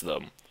affects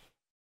them.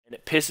 And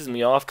it pisses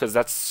me off because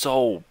that's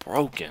so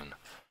broken.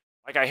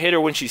 Like, I hit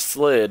her when she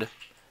slid,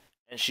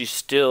 and she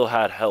still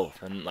had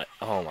health, and like,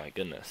 oh my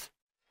goodness.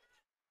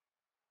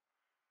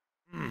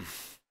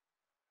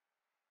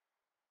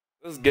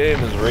 This game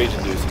is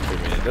rage-inducing for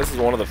me. This is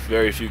one of the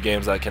very few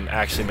games that can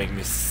actually make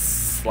me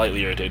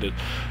slightly irritated.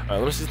 Alright,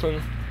 let me see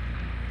something.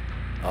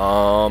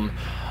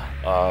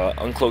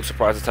 Uncloak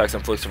surprise attacks,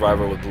 inflict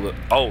survivor with blue.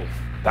 Oh,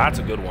 that's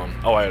a good one.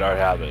 Oh, I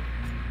already have it.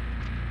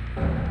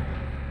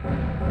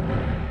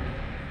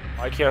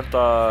 Why can't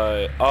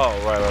I? Oh,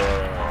 right.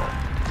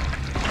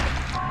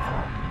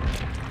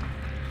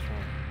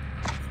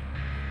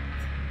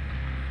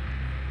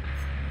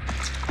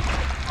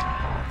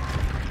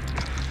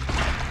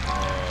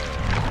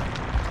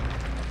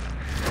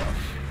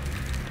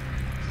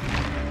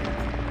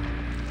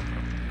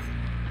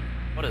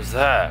 What is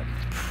that?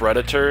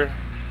 Predator?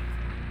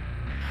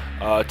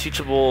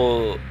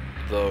 Teachable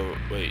the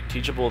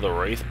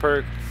Wraith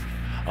perk.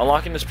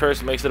 Unlocking this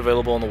perk makes it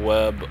available on the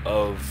web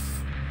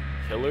of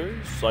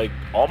killers. Like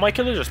all my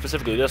killers, or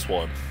specifically this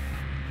one.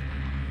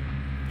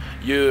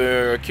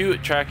 Your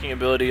acute tracking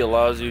ability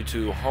allows you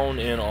to hone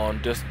in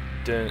on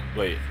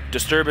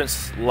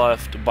disturbance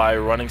left by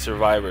running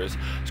survivors.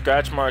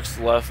 Scratch marks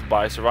left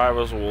by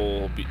survivors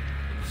will be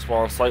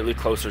spawn slightly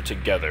closer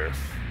together.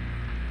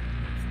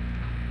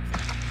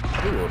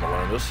 I really want to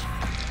learn this.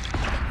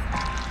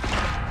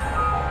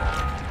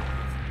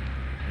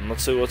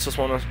 Let's see what's this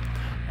one.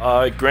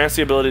 It grants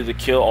the ability to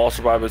kill all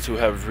survivors who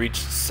have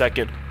reached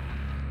second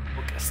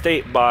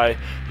state by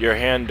your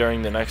hand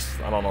during the next.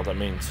 I don't know what that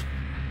means.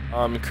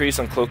 Increase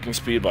uncloaking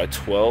speed by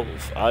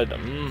 12. I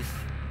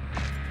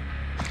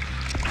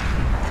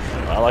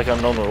like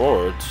unknown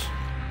rewards.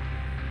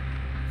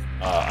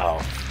 Ow.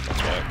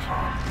 That's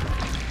whack.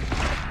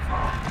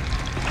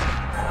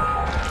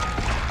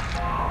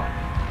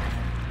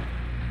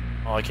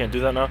 Oh, I can't do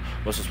that now?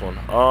 What's this one?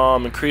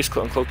 Increase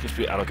uncloaking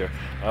speed. I don't care.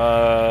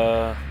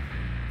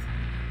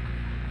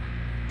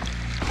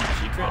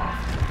 Secret?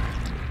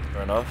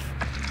 Fair enough.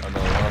 And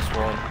then the last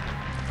one.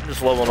 I'm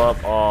just leveling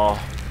up.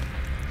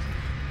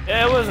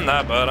 Yeah, it wasn't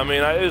that bad. I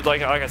mean, it was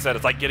like I said,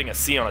 it's like getting a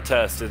C on a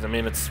test. I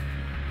mean,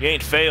 you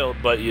ain't failed,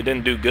 but you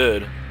didn't do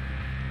good.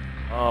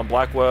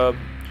 Black Web.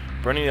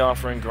 Burning the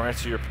offering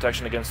grants you your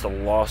protection against the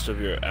loss of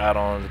your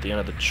add-ons at the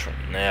end of the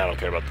Nah, I don't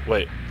care about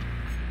wait.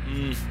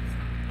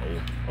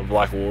 A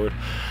Black Ward.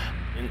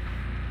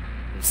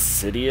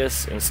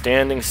 Insidious. And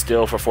standing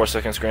still for 4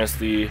 seconds grants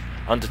the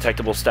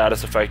undetectable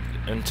status effect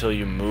until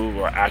you move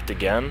or act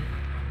again.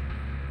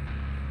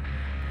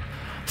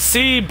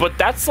 See, but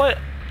that's like...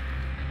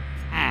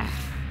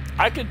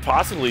 I could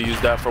possibly use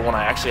that for when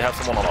I actually have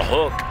someone on a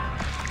hook.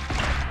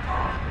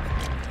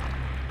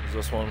 Is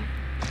this one?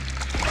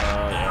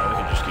 Yeah, we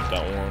can just keep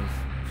that one.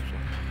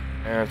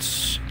 And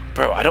it's...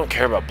 Bro, I don't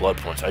care about blood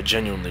points. I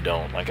genuinely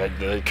don't. Like,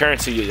 the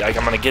currency, like,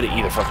 I'm gonna get it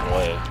either fucking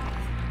way.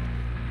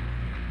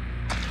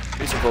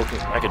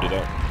 I could do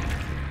that.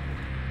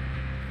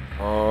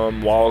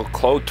 While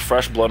cloaked,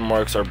 fresh blood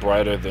marks are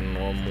brighter than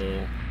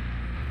normal.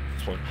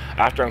 This one.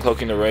 After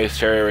uncloaking the race,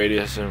 cherry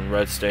radius and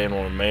red stain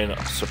will remain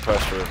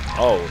suppressed for...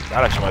 Oh,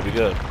 that actually might be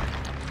good.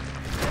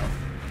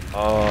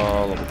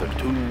 Level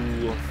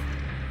 32.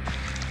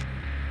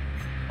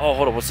 Oh,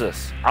 hold on, what's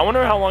this? I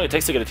wonder how long it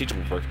takes to get a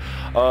teachable perk.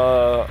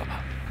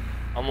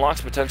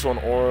 Unlocks potential in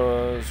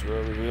auras,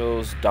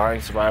 reveals dying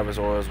survivors'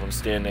 auras when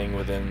standing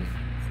within...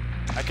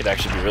 That could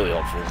actually be really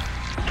helpful.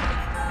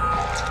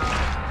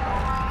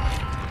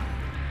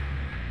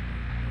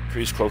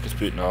 Increase cloaking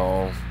speed,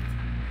 no.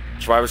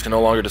 Survivors can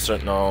no longer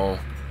discern, no.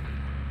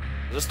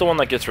 Is this the one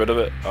that gets rid of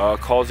it?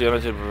 Calls the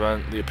enemy to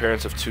prevent the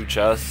appearance of 2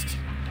 chests.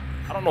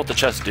 I don't know what the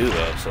chests do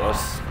though, so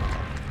that's...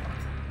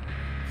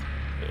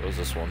 What was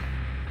this one?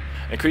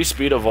 Increase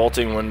speed of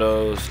vaulting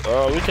windows.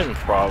 We can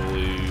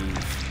probably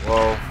use...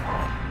 Well...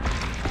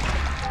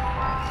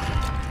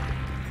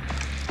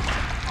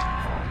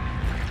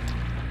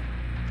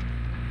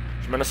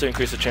 Tremendously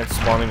increase the chance of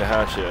spawning the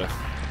hatch, yeah.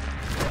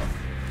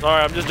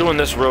 Alright, I'm just doing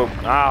this rope.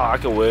 I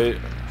could wait.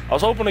 I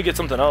was hoping to get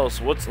something else.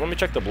 Let me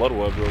check the blood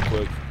web real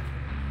quick.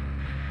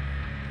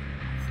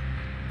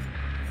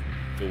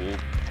 Cool.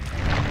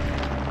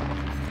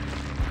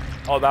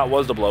 Oh, that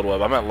was the blood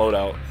web. I meant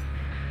loadout.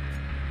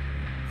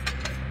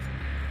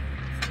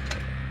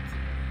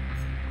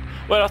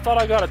 Wait, I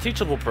thought I got a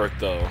teachable perk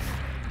though.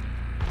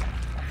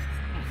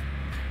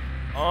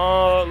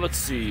 Let's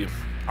see.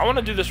 I want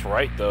to do this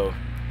right though.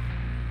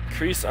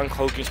 Increase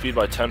uncloaking speed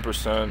by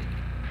 10%.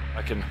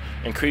 I can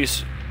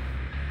increase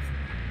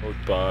cloak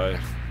by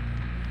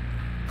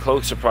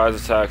cloak surprise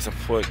attacks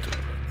inflict.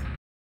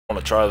 I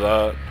want to try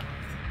that.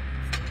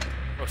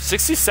 Bro,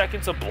 60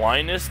 seconds of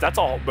blindness. That's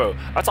all, bro.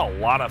 That's a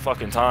lot of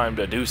fucking time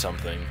to do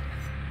something.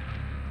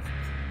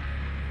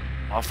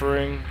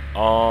 Offering.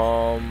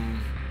 Let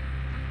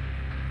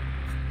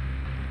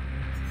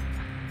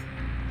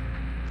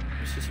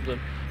me see something.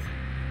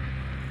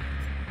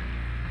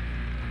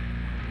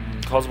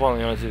 Cause upon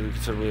the enemy to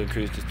considerably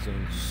increase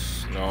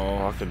distance.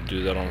 No, I could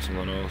do that on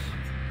something else.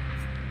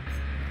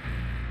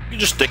 You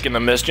just stick in the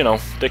mist, you know,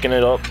 sticking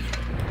it up.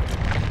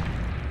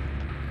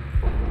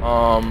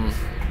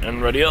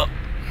 And ready up.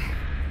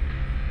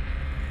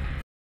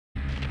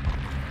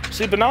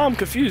 See, but now I'm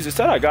confused. It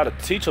said I got a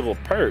teachable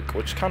perk,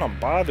 which kind of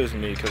bothers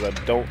me because I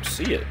don't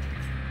see it.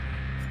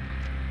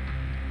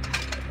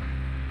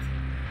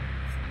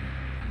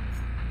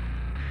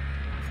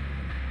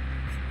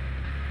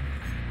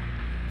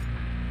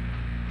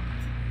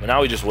 But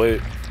now we just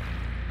wait.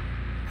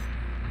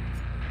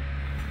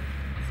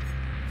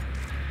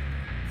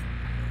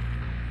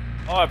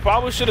 Oh, I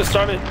probably should have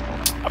started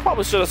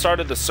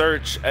the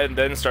search and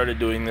then started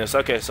doing this.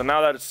 Okay, so now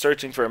that it's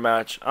searching for a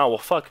match. Oh, well,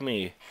 fuck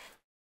me.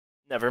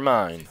 Never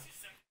mind.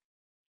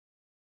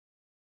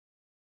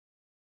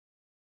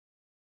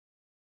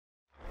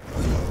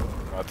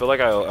 I feel like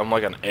I'm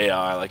like an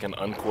AI, like an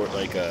uncourt,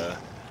 like a...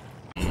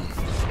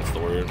 What's the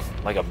word?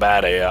 Like a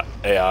bad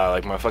AI.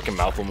 Like my fucking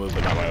mouth will move,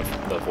 but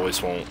not the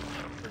voice won't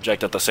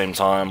project at the same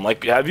time.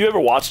 Like, have you ever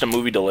watched a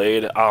movie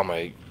delayed? Oh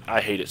my,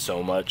 I hate it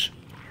so much.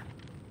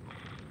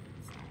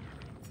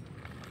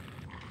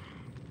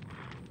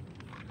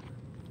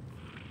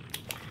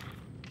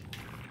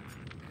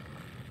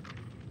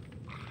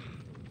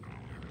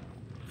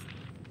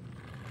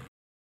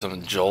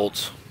 Some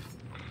jolts.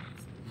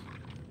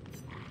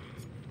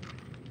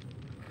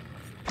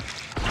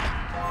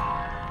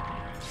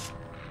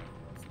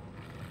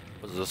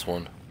 What's this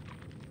one?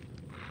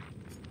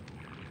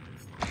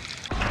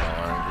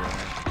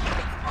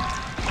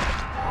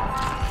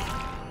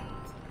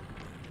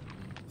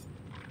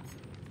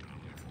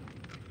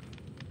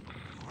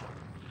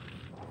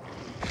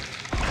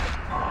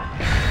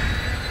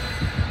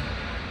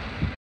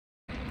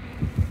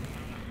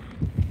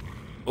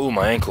 Ooh,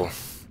 my ankle.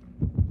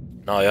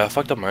 No, yeah, I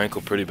fucked up my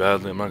ankle pretty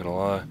badly. I'm not gonna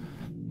lie.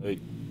 Like,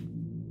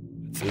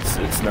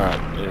 it's not.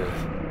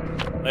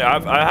 Like,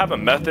 I have a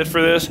method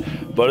for this,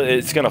 but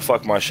it's gonna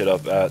fuck my shit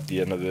up at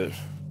the end of it.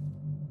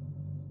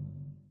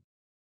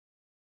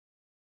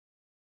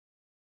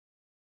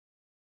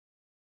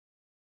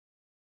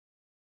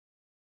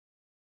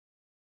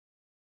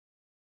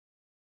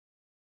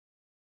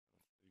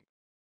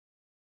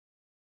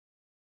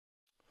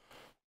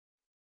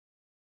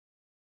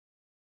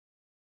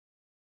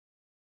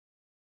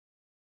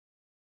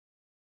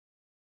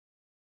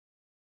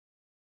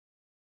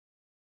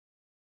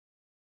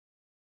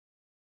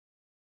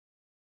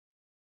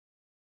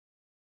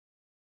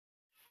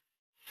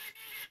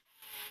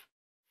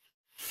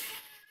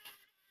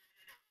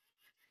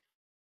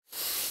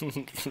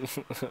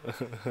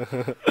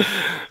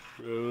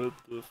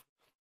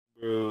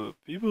 Bro,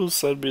 people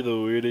send me the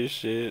weirdest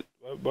shit.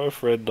 My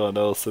friend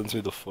Donnell sends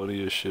me the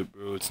funniest shit,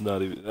 bro. It's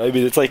not even. I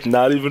mean, it's like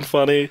not even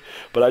funny,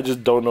 but I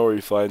just don't know where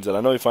he finds it.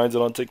 I know he finds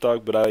it on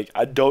TikTok, but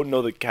I don't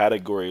know the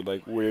category,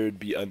 like where it'd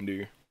be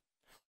under.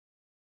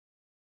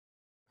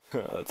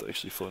 That's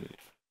actually funny.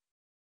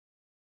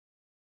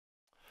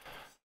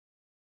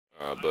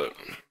 But.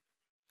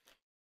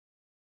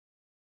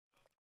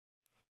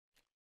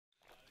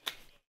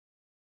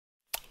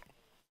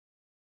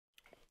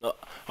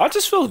 I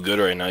just feel good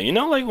right now. You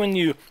know, like when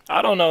you,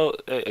 I don't know,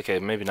 okay,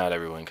 maybe not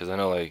everyone, because I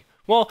know like,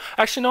 well,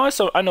 actually, no,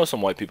 I know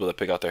some white people that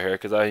pick out their hair,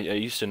 because I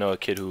used to know a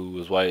kid who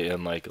was white,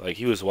 and like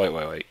he was white,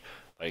 like,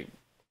 I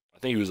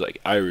think he was like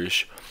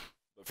Irish,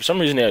 but for some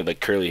reason he had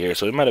like curly hair,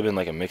 so it might have been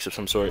like a mix of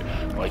some sort.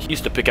 Like he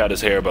used to pick out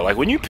his hair, but like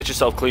when you pitch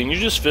yourself clean, you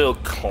just feel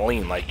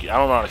clean. Like I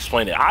don't know how to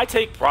explain it. I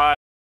take pride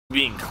in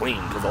being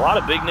clean, because a lot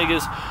of big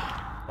niggas,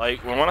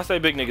 like when I say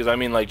big niggas, I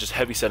mean like just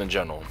heavy set in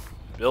general,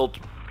 built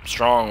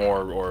strong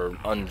or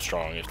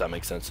unstrong, if that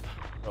makes sense.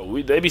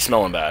 They be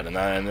smelling bad, and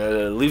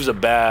it leaves a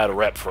bad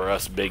rep for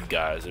us big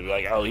guys. They're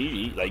like, oh,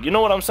 he like, you know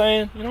what I'm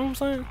saying? You know what I'm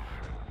saying?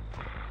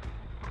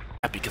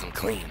 Happy because I'm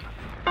clean.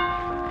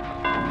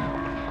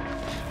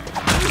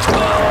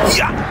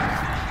 Yeah.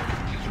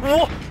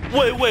 Wait.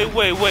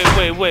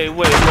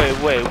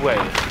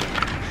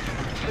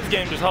 This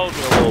game just holds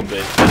me a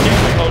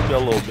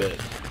little bit.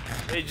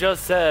 They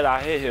just said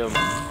I hit him.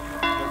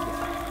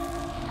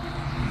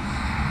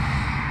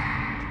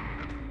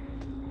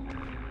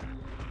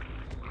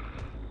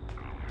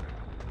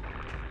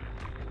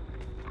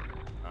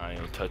 I ain't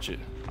gonna touch it.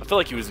 I feel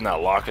like he was in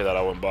that locker that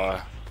I went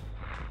by.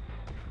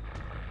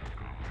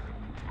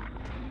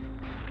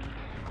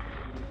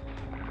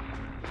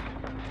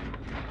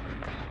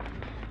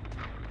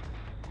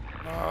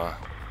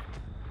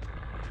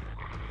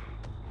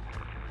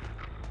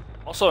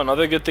 Also,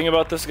 another good thing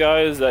about this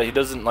guy is that he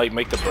doesn't like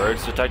make the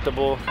birds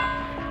detectable.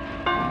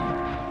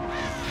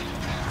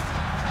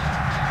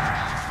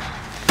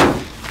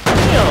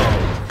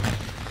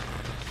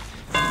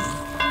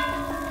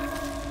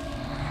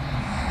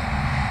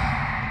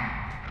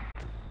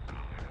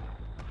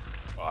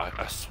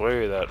 I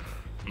swear that.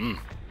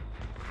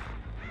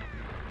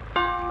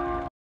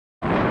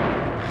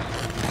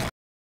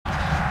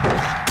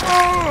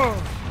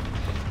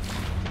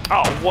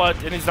 Oh, what?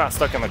 And he's not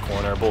stuck in the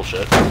corner.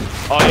 Bullshit.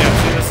 Oh,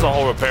 yeah. See, this is a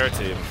whole repair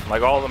team.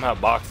 Like, all of them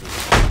have boxes.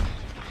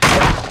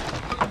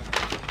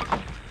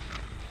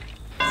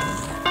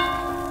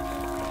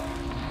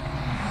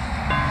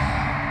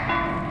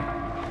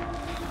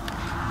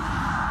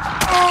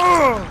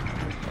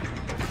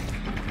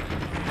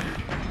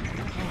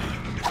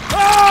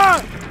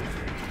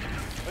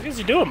 What is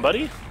he doing,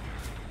 buddy?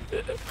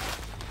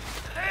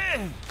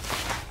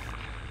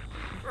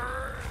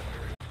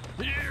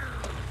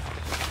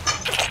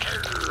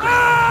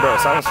 Bro,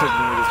 sounds like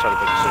you just try to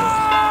pick shit.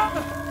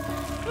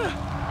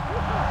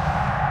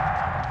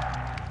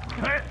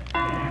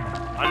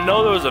 I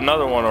know there was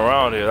another one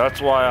around here.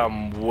 That's why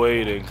I'm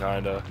waiting,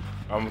 kinda.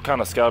 I'm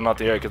kinda scouting out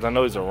the area because I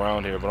know he's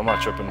around here, but I'm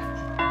not tripping.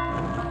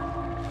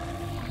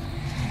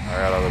 I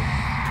got other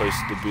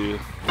places to be.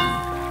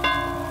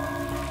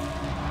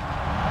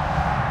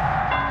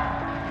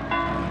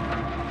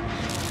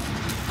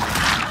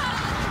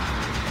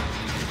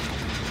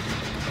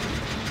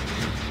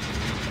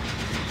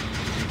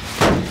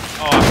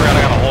 Oh, I forgot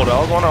I gotta hold it. I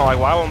was wondering, like,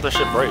 why won't this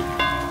shit break?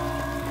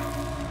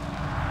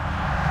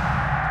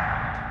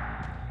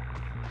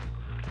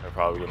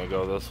 They're probably gonna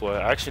go this way.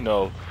 Actually,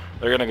 no.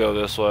 They're gonna go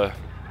this way.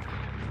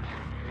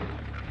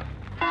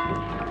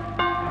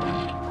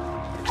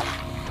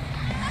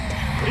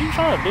 What are you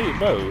trying to do,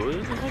 bro?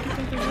 What the heck do you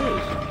think this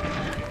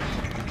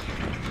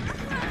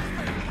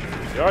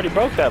is? You already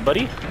broke that,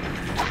 buddy.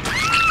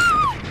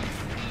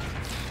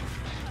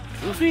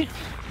 Goofy?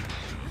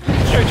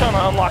 Straight trying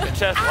to unlock a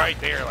chest right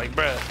there, like,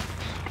 bruh.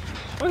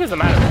 What does it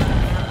matter?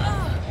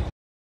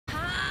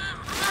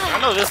 I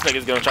know this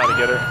nigga's gonna try to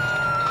get her.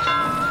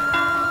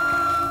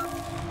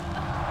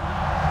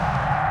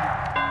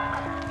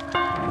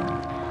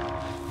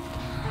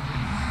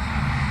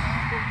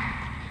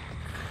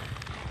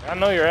 I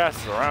know your ass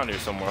is around here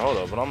somewhere. Hold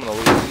up, but I'm gonna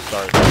leave and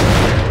start.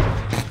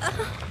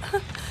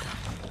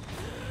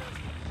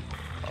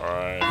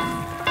 Alright.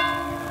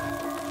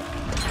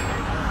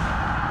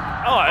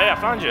 Oh, hey, I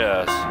found your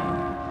ass.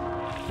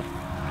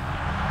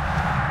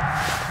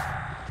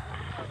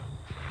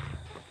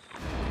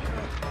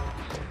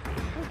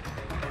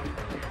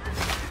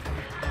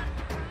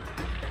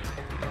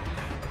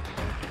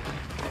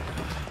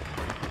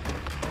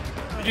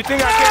 You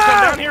think I can't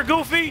come down here,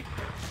 Goofy?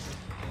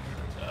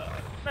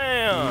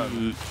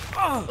 Man.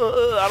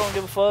 I don't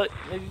give a fuck.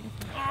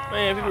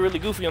 Man, people are really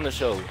goofy on the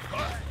show.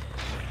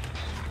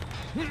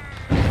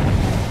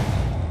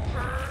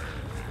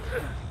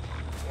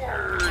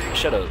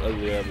 Shut up,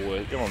 ugly ass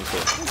boy. Come on this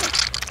way.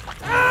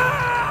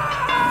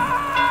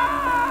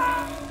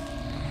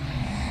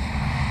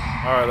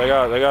 Alright,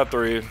 they got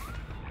 3. And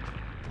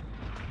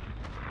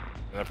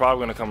they're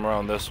probably gonna come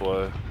around this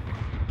way.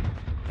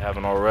 They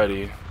haven't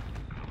already.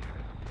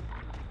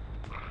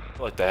 I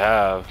feel like they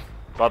have.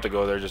 About to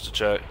go there just to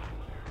check.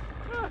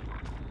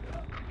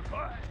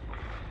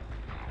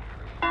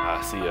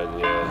 I see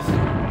ugly ass.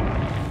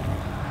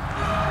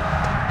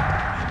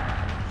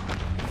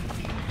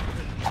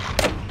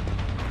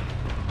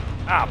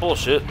 Ah,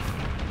 bullshit.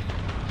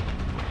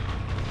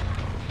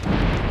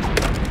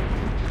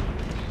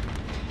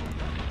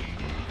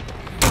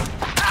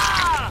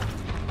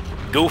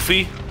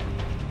 Goofy.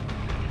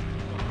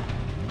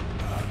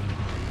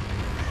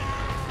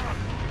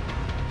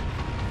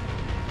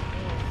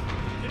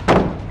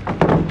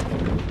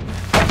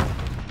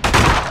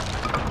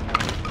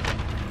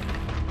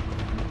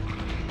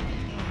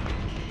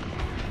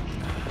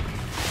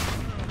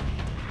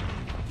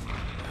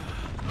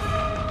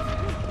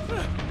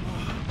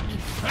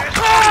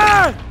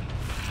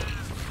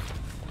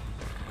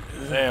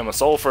 Damn, a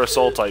soul for a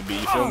soul type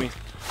beat, you feel me?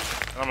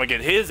 I'm gonna get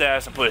his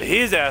ass and put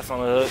his ass on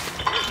the hook.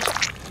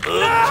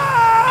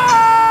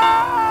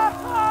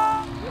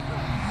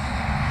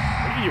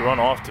 Where did you run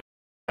off to?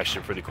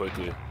 Actually, pretty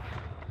quickly.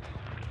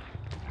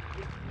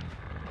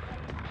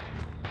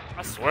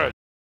 I swear.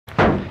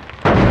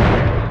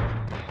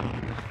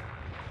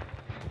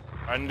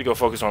 I need to go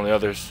focus on the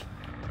others.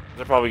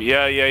 They're probably,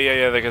 yeah,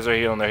 because they're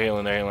healing.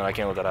 I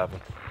can't let that happen.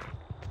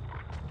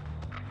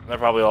 They're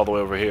probably all the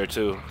way over here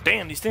too.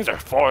 Damn, these things are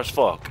far as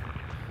fuck.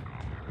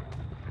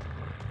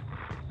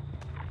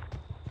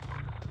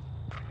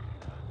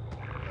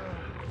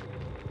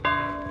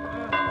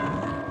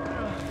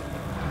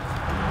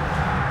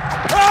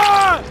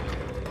 Ah!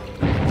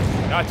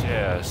 Got your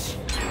ass.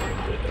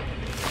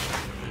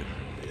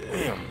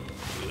 Damn.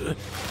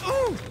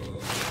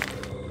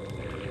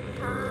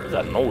 What's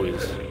that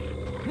noise?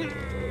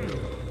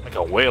 Like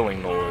a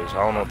wailing noise. I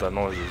don't know what that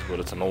noise is,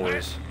 but it's a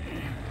noise.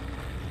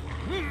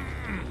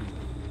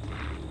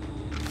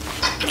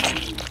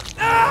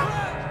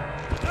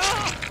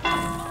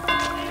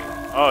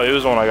 Oh, he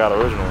was the one I got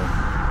originally.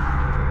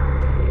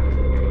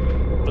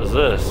 What is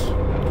this?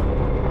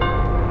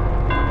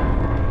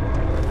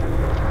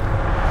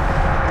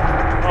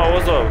 Oh,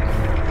 what's up?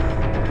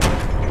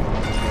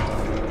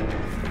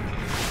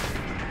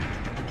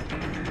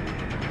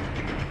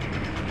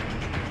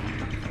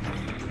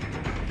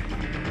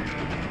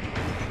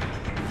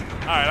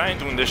 Alright, I ain't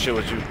doing this shit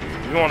with you.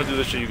 If you want to do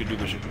this shit, you can do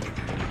this shit.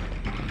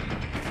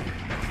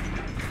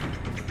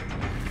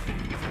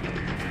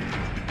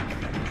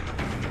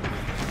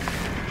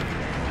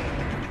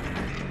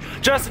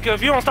 Jessica,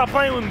 if you don't stop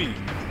playing with me.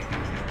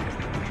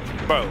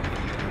 Bro.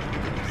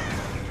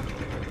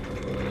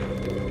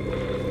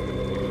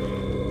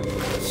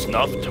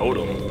 Snuff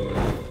totem.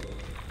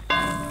 This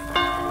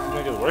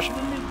nigga's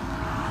worshiping me?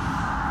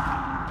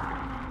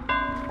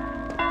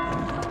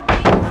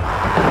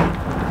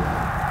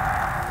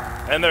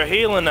 And they're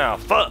healing now.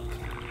 Fuck.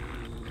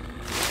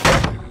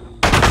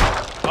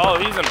 Oh,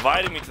 he's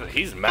inviting me to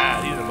he's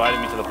mad. He's inviting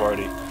me to the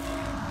party.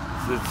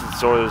 It's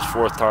sort of his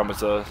 4th time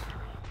it's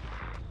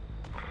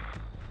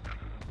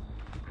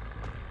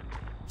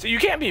So you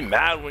can't be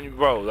mad when you,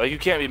 bro, like you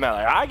can't be mad.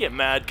 Like I get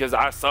mad because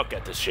I suck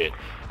at this shit.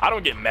 I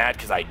don't get mad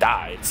because I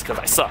die. It's because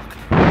I suck.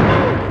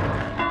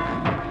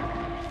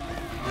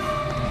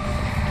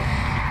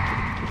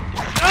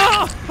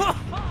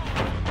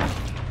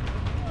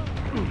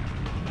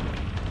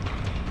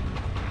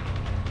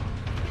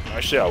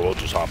 Actually, I will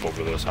just hop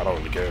over this. I don't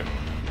really care.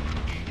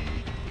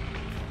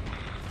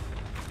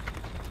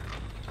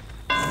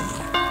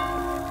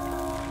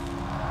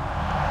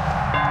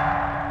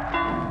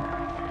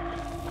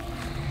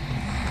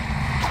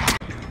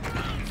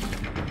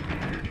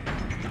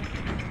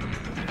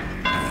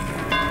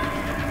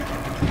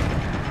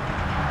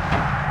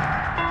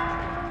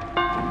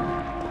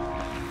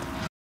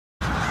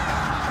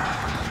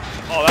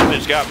 Oh, that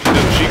bitch got me too.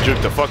 She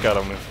juked the fuck out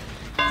of me.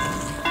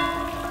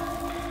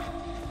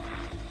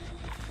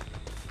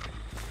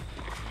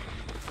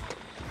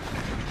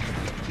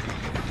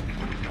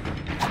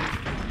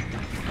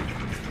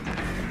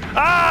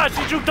 Ah,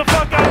 she juked the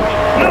fuck out of me.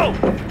 No!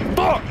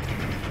 Fuck!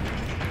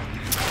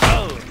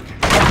 Oh.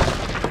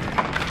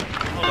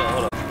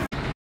 Hold on.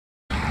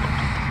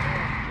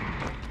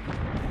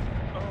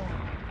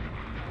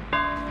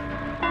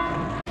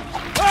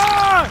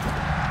 Ah!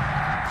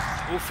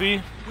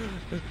 Goofy.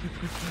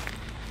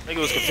 Nigga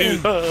was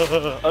confused.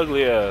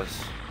 Ugly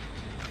ass.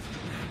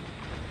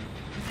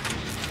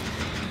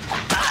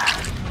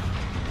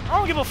 I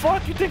don't give a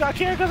fuck. You think I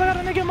care because I got a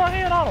nigga in my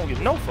hand? I don't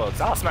give no fucks.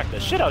 I'll smack the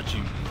shit out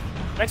you.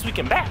 Next week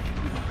and back.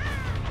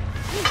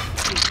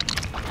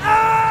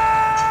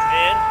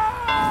 Dead.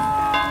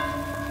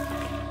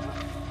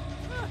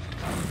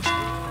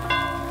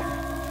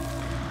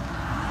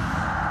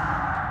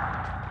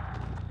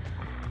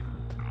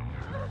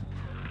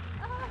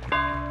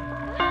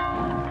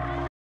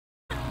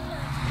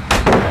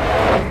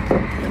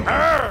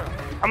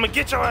 I'ma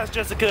get your ass,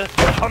 Jessica.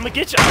 I'ma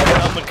get you.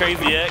 I'm a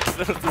crazy ex.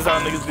 This is how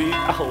niggas be.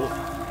 Oh.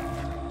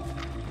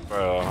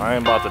 Bro, I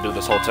ain't about to do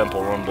this whole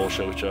temple run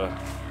bullshit with y'all.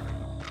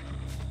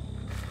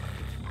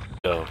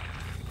 Yo.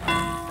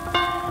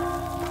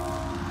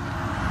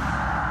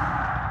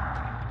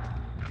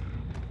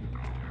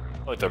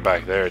 Like they're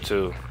back there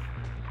too.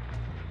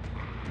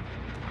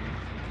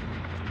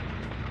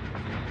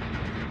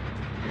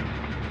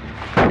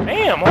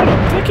 Damn, hold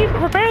up. Do they keep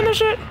repairing this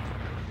shit?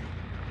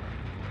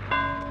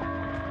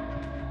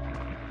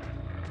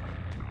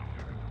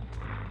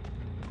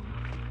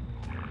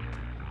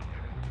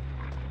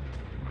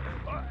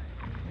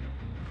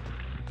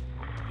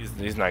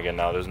 He's not getting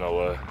out, there's no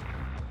way.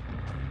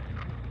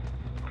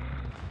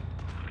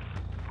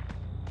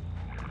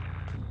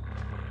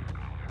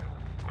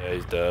 Yeah,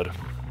 he's dead.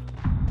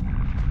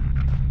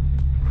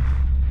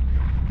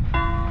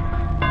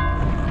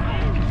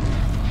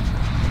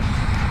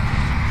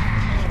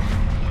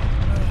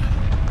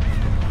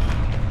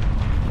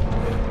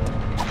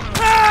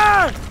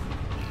 Ah!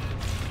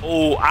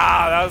 Oh,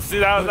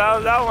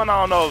 that one I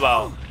don't know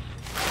about.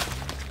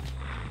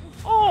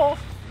 Oh.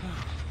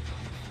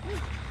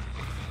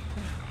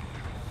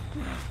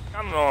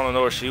 I don't want to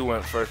know where she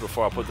went first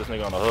before I put this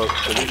nigga on the hook,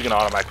 because he's gonna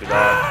automatically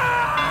die.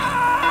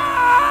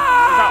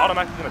 He's not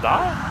automatically gonna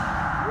die?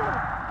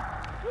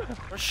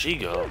 Where'd she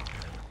go?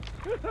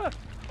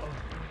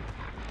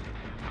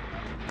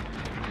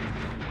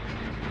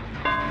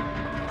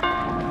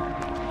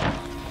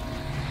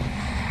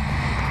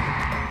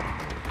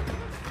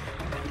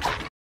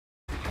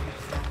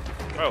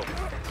 Bro.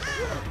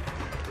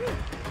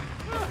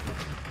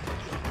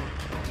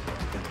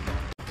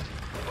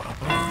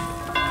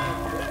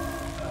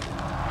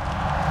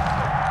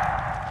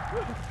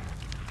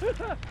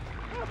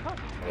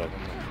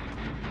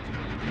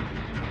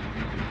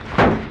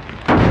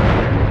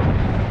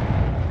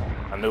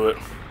 I knew it.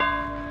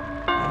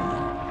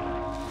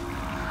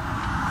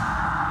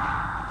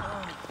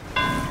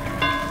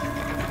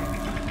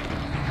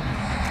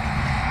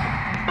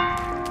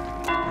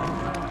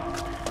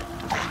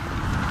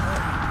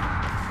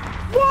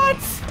 What?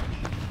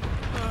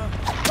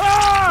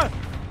 Ah!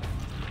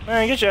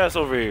 Man, get your ass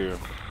over here.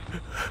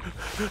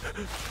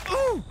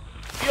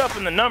 We up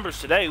in the numbers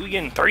today. We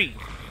getting 3.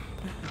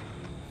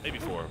 Maybe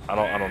 4. I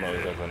don't know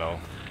exactly know.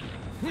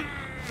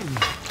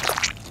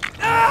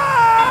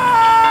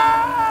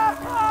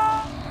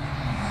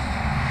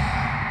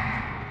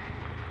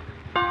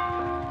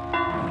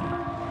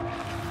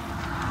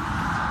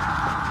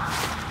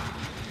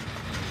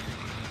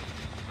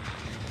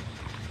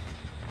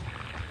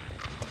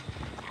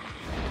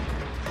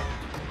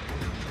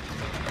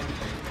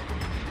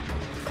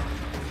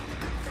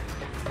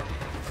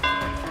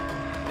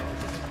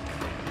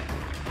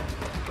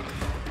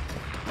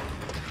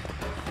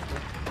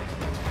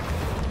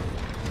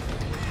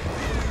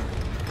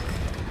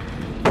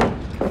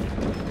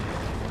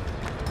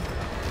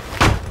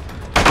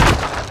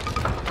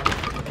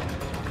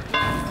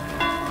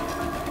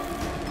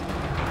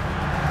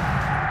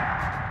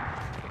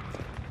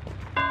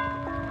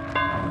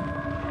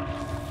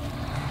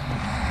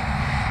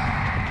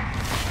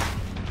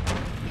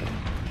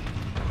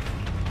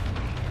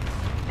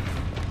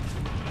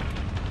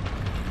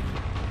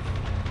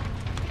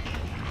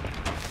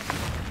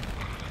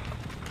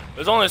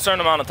 There's only a certain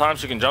amount of time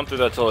she can jump through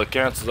that till it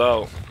cancels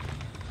out.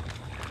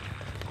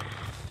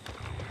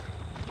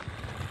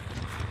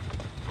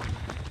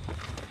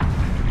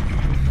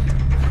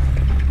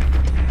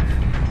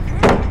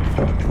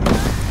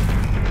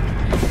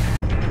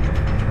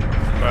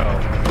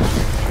 Bro.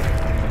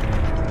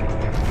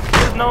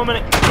 There's no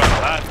minute.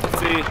 Bro,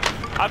 see,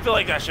 I feel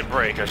like that should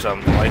break or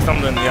something. Like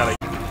something you gotta.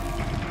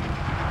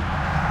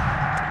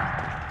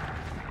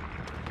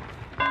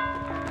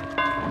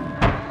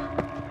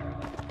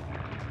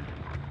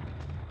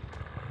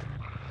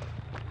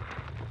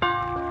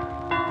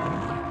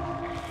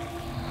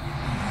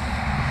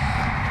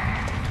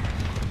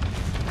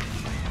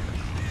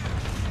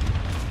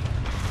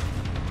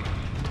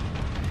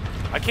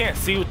 I can't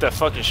see with that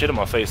fucking shit in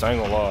my face, I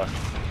ain't gonna lie.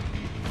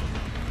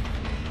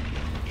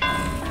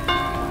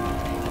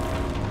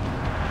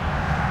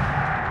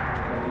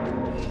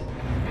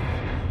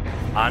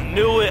 I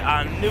knew it,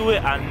 I knew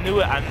it, I knew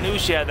it, I knew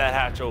she had that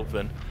hatch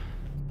open.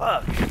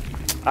 Fuck.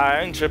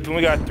 I ain't tripping,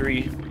 we got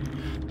 3.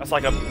 That's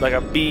like a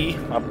B,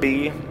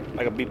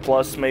 like a B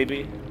plus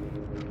maybe.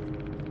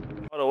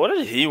 Hold on, what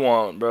did he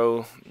want,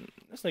 bro?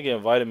 This nigga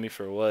invited me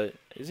for what?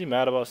 Is he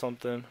mad about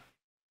something?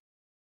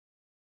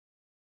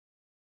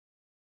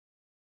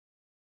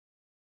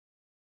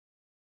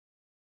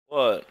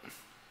 What?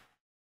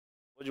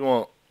 What'd you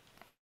want?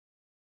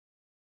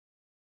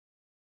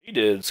 He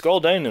did. Skull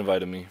Dane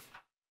invited me.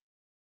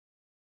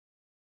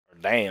 Or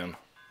Dan.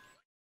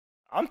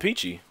 I'm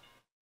Peachy.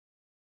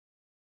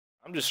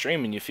 I'm just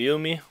streaming, you feel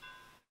me?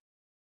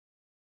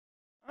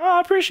 Oh, I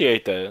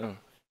appreciate that.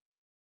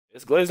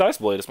 It's Glazed Ice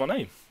Blade, it's my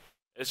name.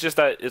 It's just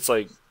that it's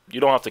like, you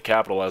don't have to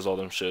capitalize all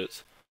them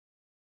shits.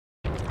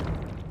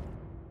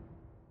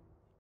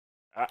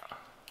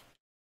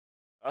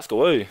 Ask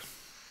away.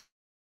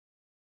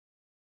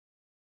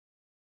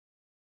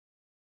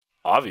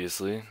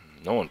 Obviously.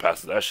 No one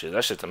passes that shit.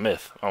 That shit's a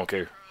myth. I don't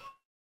care.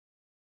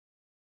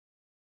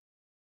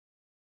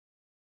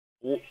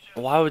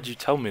 Why would you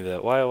tell me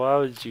that? Why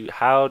would you?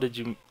 How did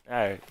you?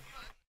 Alright.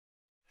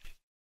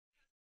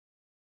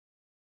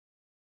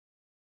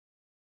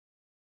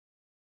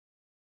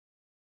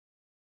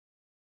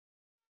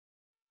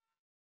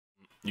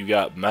 You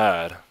got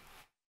mad.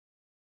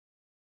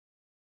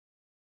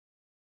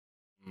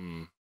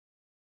 Hmm.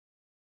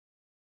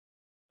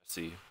 Let's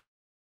see.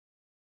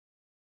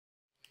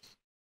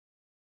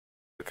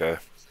 Okay.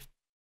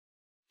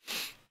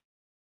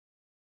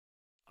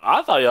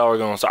 I thought y'all were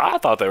gonna start. I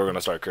thought they were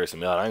gonna start cursing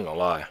me out. I ain't gonna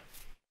lie.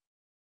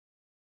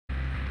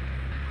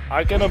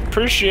 I can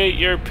appreciate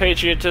your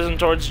patriotism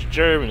towards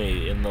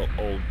Germany in the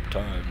old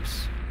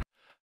times.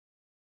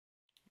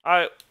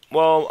 Alright,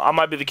 well, I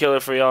might be the killer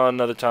for y'all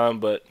another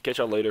time, but catch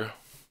y'all later.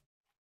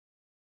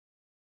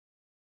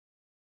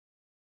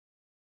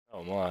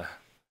 Oh my.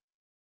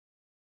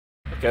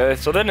 Okay,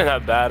 so they didn't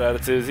have bad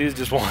attitudes. He's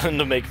just wanting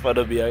to make fun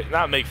of me.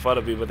 Not make fun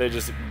of me, but they're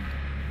just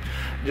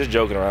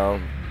joking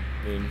around.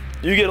 I mean,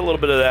 you get a little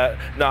bit of that.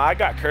 No, I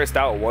got cursed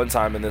out one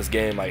time in this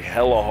game, like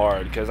hella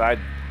hard, because I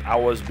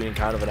was being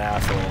kind of an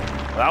asshole.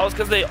 That was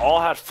because they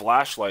all had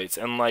flashlights,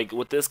 and like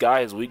with this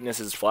guy, his weakness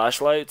is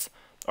flashlights.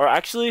 Or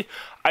actually,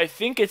 I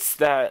think it's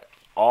that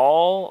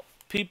all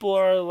people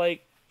are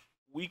like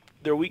weak.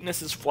 Their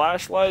weakness is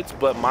flashlights,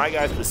 but my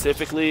guy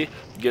specifically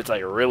gets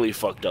like really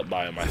fucked up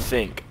by him. I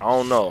think. I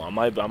don't know. I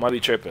might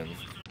be tripping.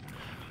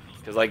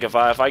 Cause like if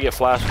I get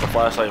flashed with the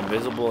flashlight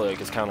invisible,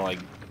 like it's kind of like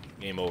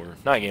game over.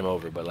 Not game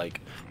over, but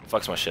like it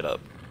fucks my shit up.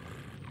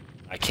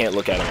 I can't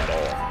look at him at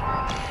all.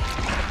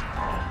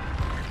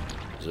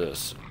 What's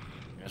this?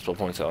 Spell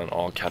points out in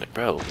all categories.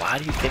 Bro, why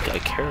do you think I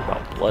care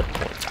about blood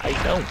points? I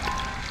don't.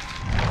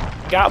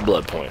 Got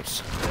blood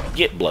points.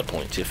 Get blood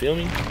points, you feel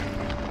me?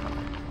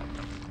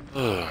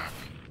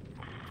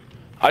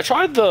 I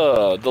tried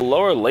the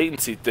lower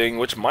latency thing,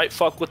 which might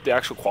fuck with the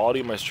actual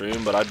quality of my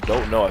stream, but I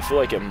don't know. I feel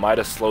like it might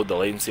have slowed the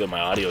latency of my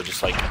audio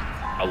just like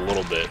a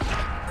little bit.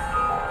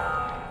 I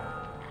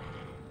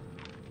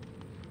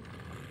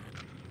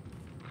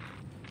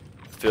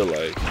feel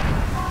like.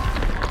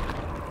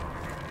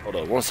 Hold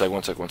on, one sec.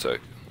 Let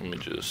me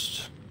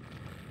just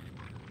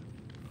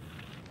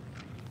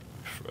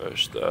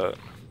refresh that.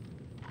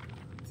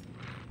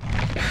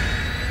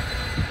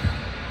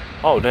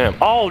 Oh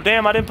damn,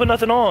 I didn't put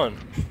nothing on.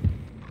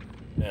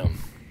 Damn.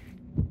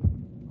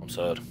 I'm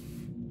sad.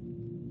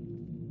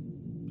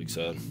 Big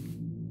sad.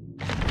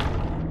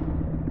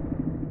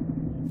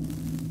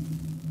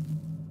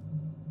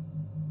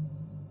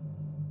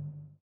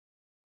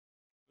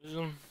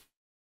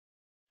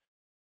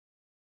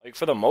 Like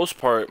for the most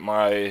part,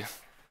 my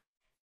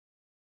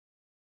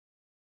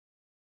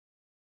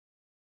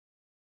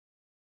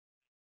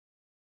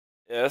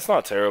yeah, it's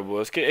not terrible.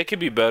 It could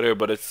be better,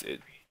 but it's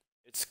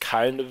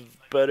kind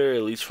of better,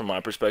 at least from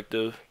my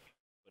perspective.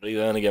 But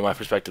then again, my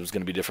perspective is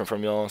going to be different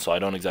from y'all, so I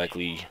don't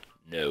exactly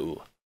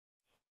know.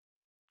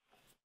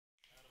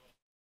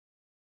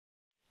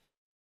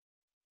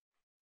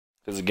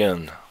 Because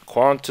again,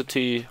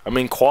 quality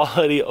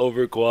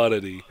over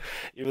quantity.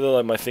 Even though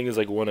like my thing is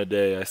like one a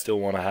day, I still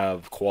want to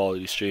have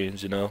quality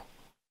streams, you know?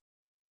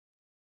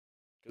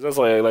 Because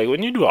that's like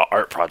when you do an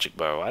art project,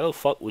 bro, why the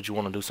fuck would you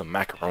want to do some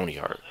macaroni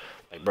art?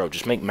 Like, bro,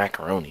 just make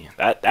macaroni.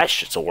 That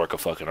shit's a work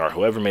of fucking art.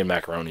 Whoever made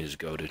macaroni is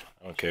goated.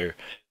 I don't care.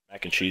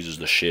 Mac and cheese is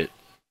the shit.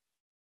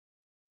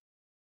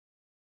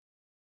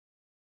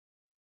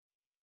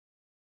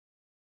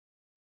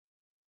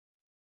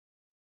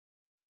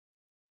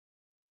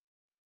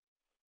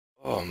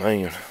 Oh,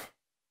 man.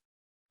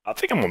 I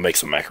think I'm gonna make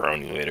some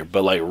macaroni later,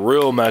 but like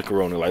real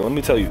macaroni. Like, let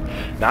me tell you,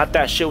 not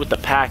that shit with the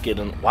packet.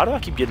 And why do I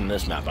keep getting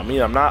this map? I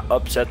mean, I'm not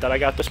upset that I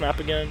got this map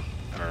again.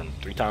 Or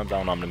 3 times. I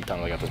don't know how many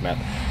times I got this map.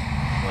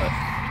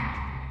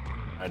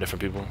 But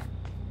different people.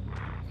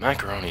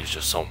 Macaroni is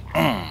just so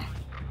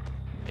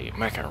Hey,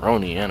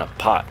 macaroni in a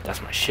pot.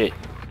 That's my shit.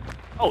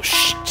 Oh,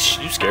 shh,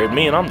 you scared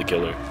me and I'm the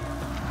killer.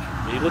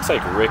 He looks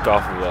like Rick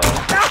off of,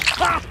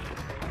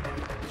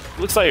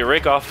 looks like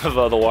Rick off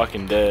of The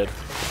Walking Dead.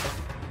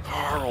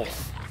 Carl.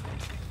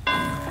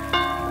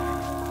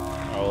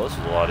 Oh, this is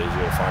a lot easier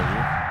to find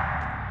you.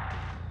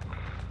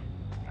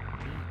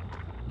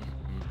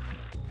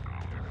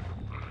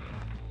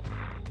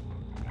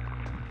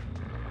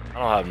 I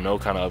don't have no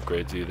kind of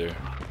upgrades either.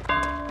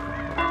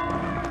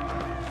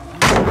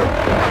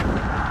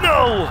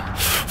 No!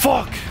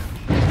 Fuck!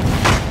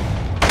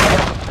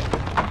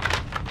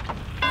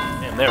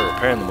 Man, they're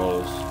repairing the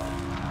motors.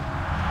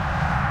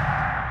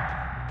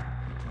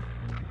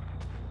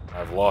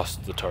 I've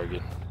lost the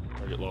target.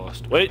 Target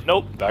lost. Wait,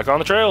 nope. Back on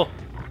the trail.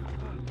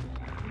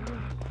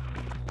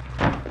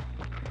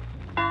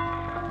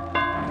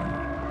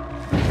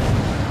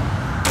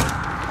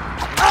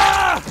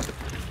 Ah!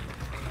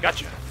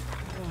 Gotcha.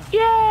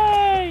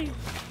 Yay!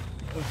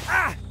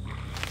 Ah!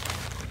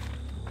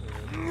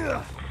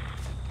 I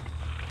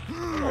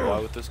don't know why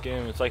with this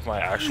game, it's like my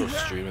actual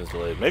stream is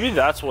delayed. Maybe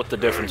that's what the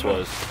difference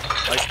was.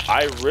 Like,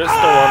 I run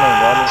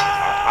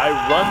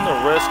the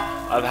risk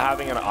of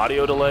having an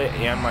audio delay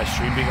and my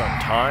stream being on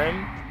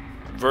time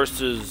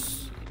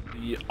versus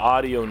the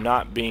audio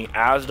not being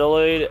as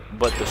delayed,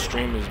 but the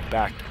stream is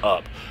backed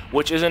up,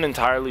 which isn't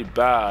entirely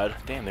bad.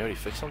 Damn, they already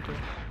fixed something?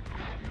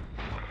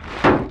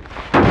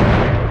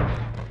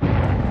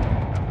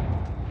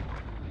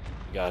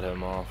 Got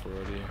him off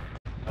already.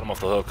 Got him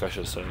off the hook, I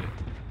should say.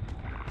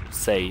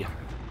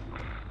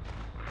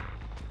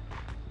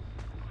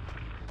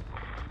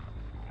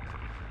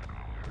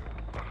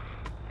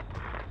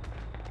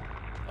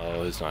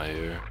 Oh, he's not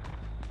here.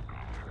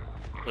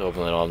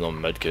 Hopefully I don't have no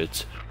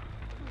medkits.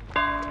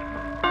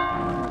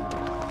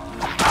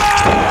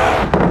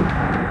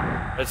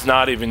 It's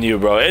not even you,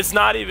 bro. It's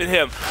not even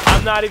him.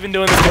 I'm not even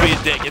doing this to be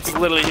a dick. It's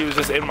literally he was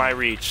just in my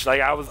reach.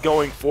 Like, I was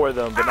going for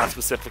them, but not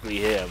specifically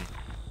him.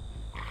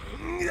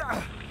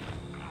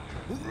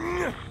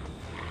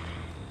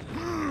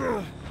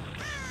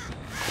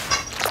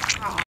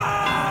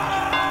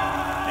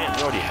 Man,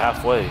 you're already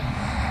halfway.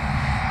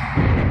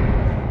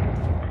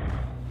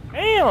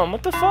 Damn,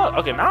 what the fuck?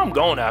 Okay, now I'm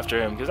going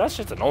after him, because that's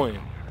just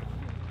annoying.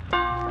 I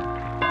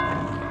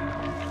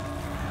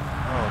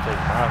don't take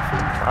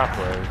my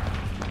play.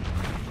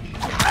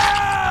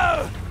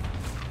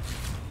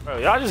 Bro,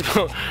 y'all just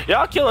go,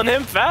 y'all killing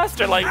him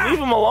faster. Like, leave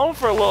him alone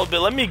for a little bit.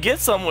 Let me get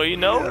somewhere, you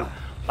know?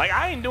 Like,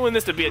 I ain't doing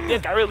this to be a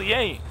dick. I really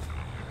ain't.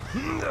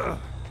 Y'all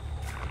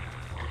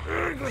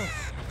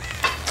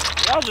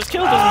just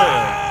killed this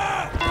man.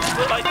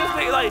 Like, this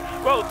thing, like,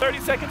 bro, 30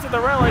 seconds in the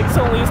round, like, it's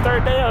only his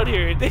third day out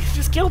here. They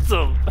just killed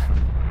him.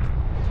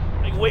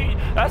 Like, wait,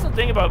 that's the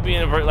thing about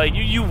being like,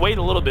 you wait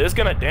a little bit. It's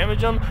gonna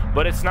damage him,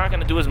 but it's not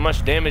gonna do as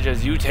much damage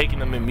as you taking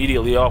him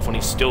immediately off when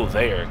he's still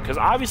there. Because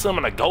obviously I'm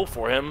gonna go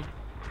for him.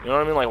 You know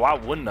what I mean? Like, why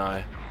wouldn't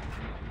I?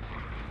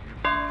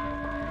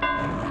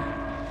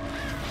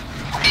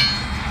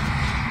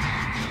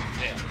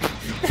 Damn.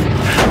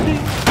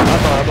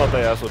 I thought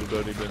they asked what to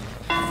do.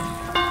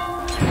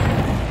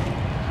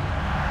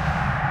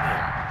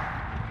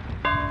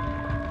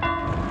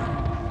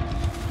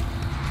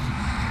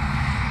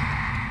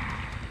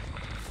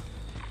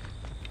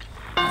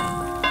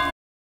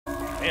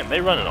 Damn,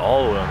 they running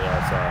all the way on the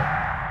outside.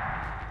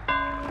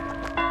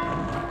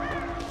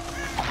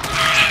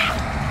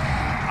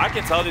 I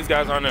can tell these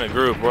guys aren't in a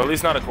group, or at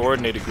least not a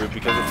coordinated group,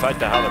 because it's like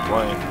how they're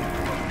playing.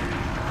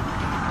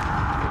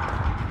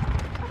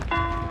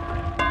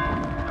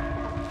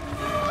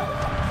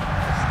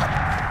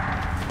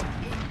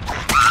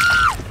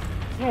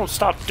 You don't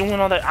stop doing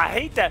all that. I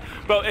hate that,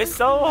 bro. It's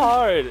so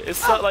hard. It's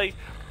so like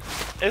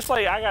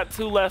I got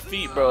 2 left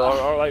feet, bro,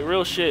 or like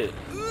real shit.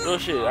 Real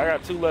shit. I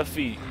got 2 left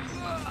feet.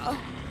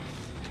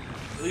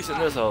 At least in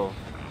this hole.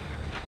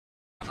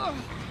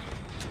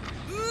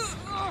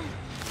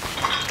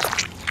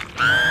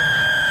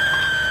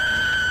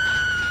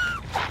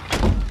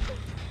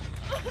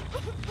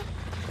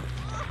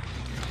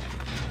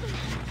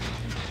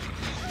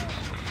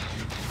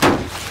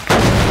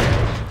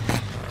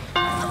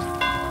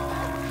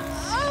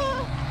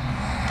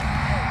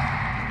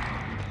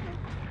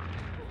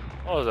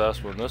 I was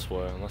asking this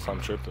way, unless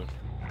I'm tripping.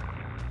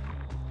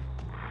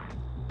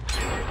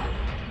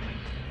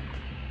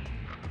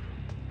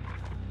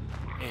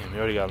 Damn, we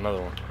already got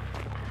another one.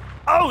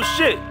 Oh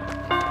shit!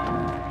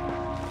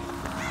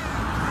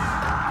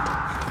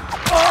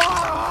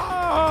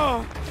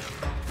 Oh!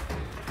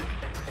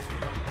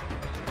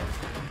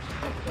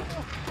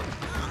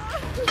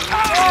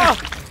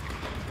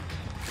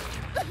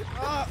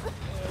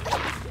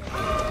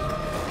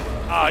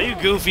 Oh, you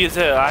goofy as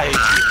hell. I hate you.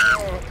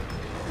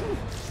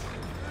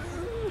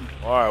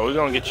 Alright, we're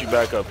gonna get you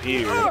back up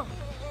here.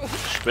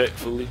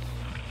 Respectfully.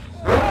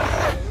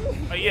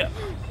 Oh, yeah.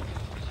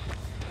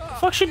 What the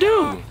fuck you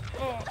do?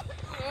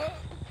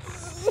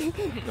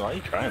 Why are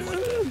you crying like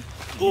that?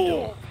 What are you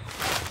doing?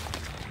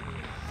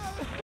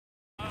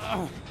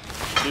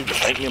 Dude,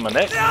 just yank me in my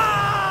neck.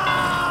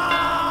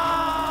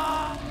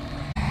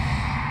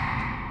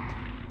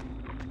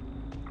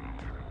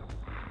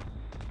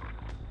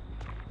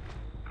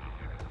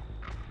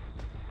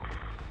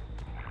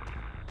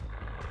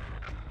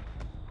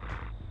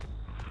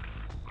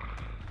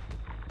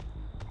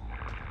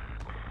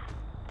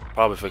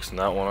 Probably fixing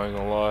that one, I ain't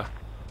gonna lie.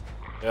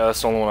 Yeah,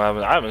 that's the only one I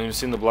haven't even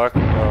seen the black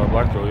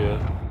girl yet.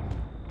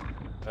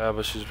 Yeah,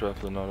 but she's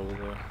definitely not over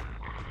there.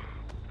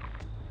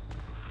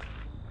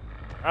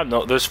 I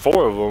know, there's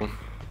 4 of them.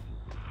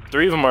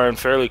 3 of them are in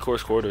fairly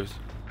close quarters.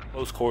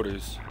 Close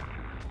quarters.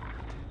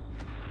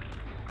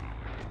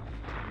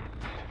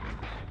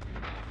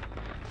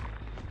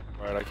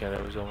 Alright, I can't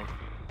ever someone.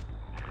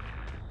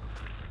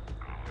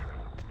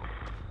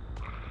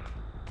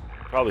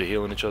 Probably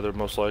healing each other,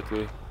 most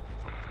likely.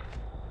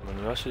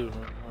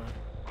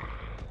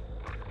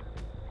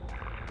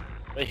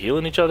 They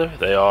healing each other?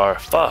 They are.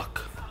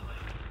 Fuck.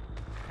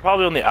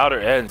 Probably on the outer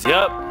ends.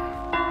 Yep.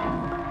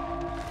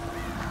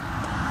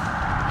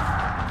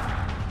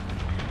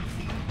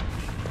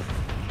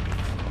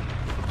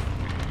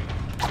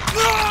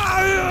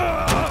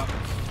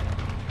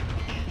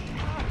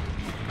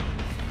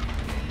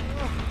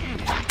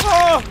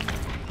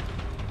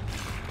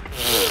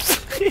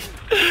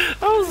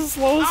 That was the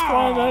slowest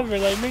climb ever.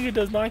 Like, nigga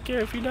does not care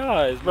if he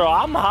dies, bro.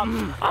 I'm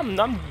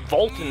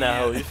vaulting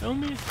that hoe. You feel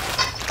me?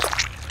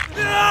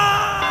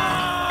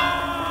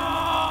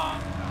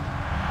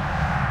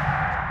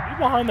 You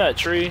behind that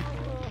tree?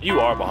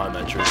 You are behind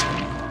that tree.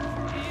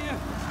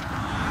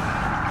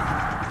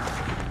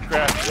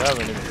 Crap, I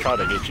haven't even tried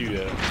to get you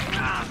yet.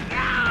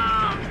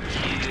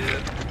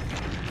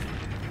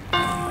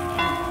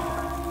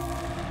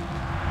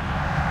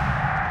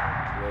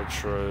 Blood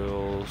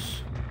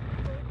trails.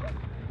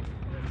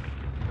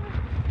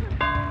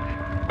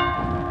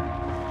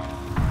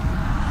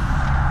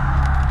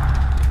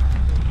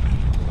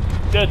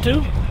 Dead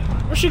too?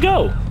 Where'd she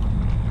go?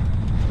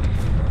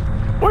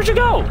 Where'd she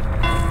go?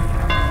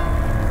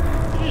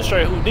 You just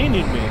straight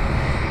Houdini'd me.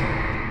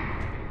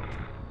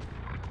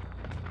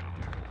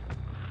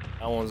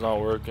 That one's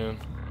not working.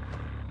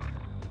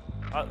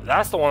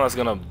 That's the one that's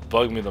gonna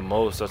bug me the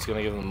most. That's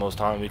gonna give them the most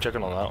time. Me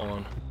checking on that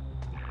one.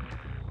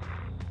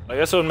 I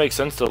guess it would make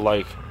sense to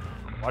like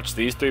watch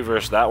these 3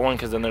 versus that one,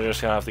 because then they're just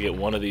gonna have to get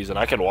one of these, and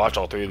I can watch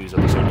all 3 of these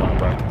at the same time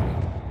practically.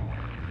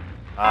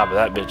 Ah, but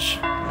that bitch.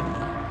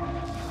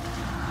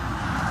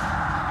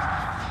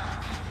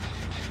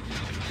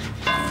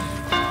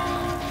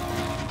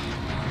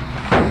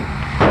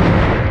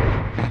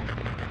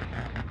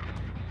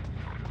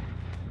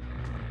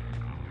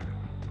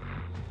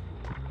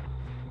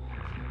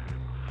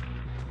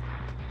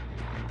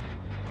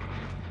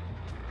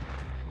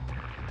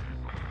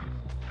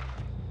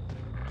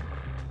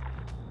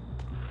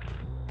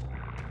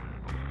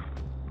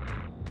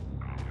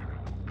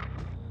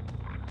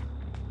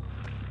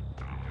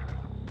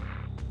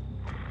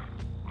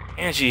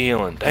 And she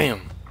healing,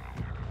 damn.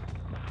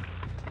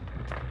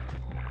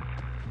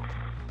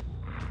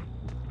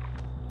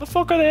 The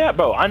fuck are they at,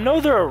 bro? I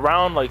know they're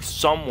around like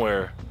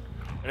somewhere,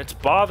 and it's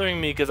bothering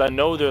me because I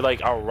know they're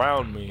like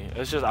around me.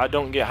 It's just I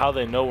don't get how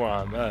they know where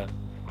I'm at.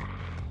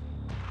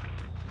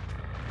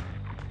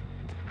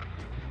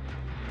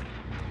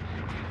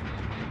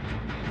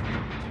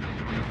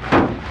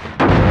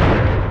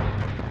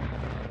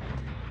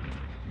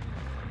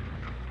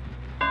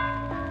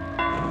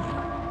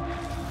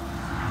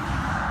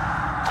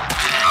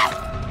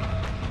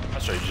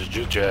 So you just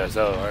juked your ass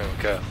out, I don't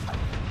care.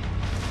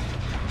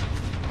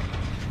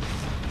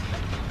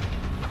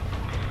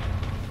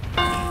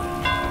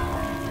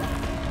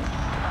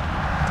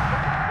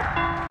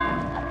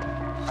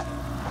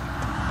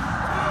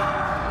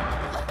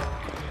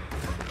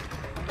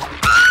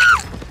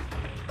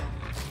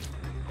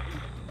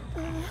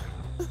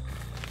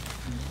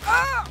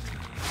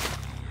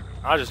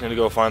 I just need to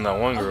go find that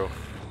one girl.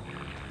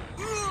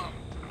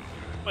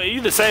 Wait, you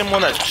the same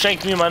one that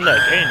shanked me in my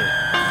neck, ain't it?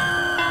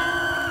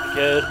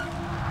 Kid.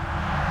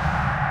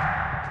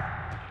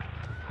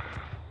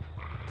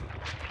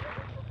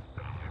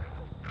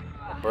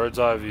 Bird's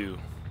eye view.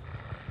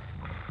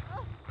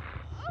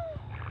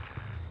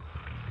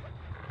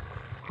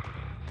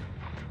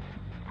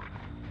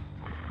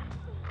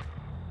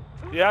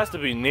 He has to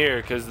be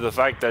near because the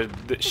fact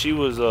that she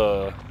was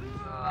Alright,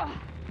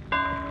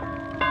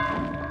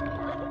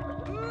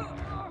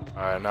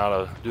 now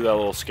to do that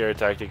little scare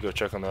tactic, go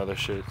check on the other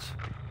shits.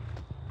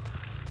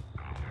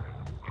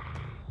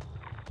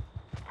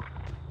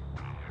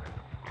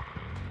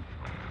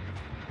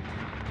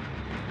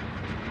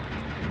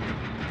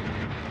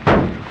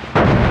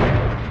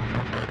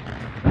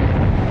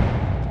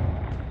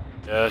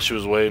 Yeah, she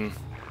was waiting.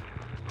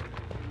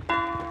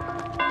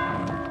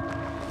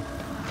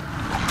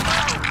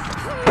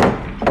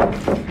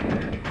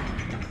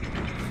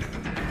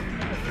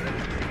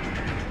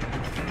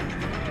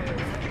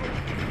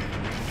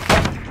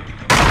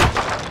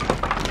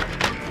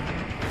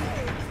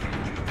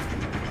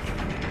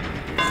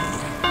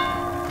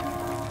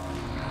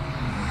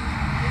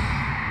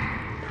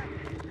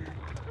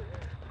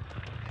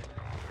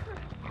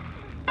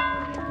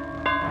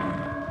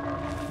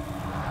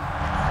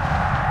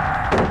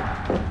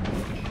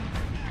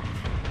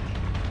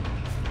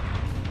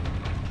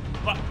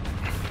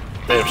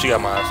 Damn, she got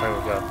my ass. I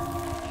ain't gonna go.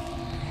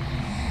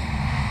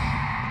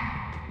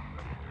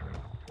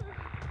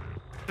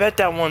 Bet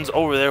that one's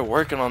over there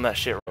working on that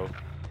shit, bro.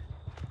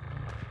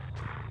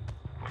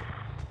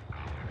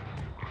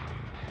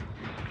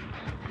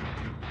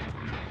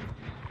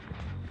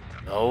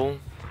 No.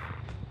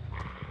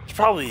 It's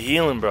probably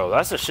healing, bro.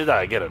 That's the shit that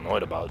I get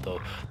annoyed about,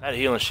 though. That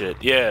healing shit.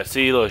 Yeah,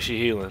 see, look, she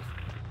healing.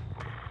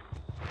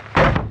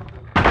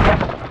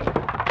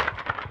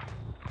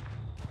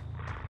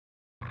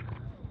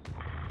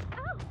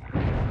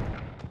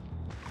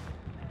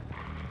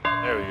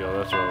 There we go,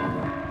 that's right.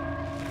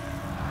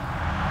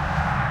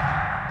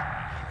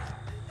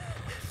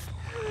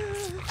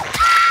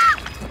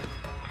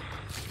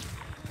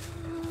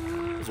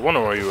 I was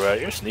wondering where you were at.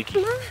 You're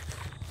sneaky.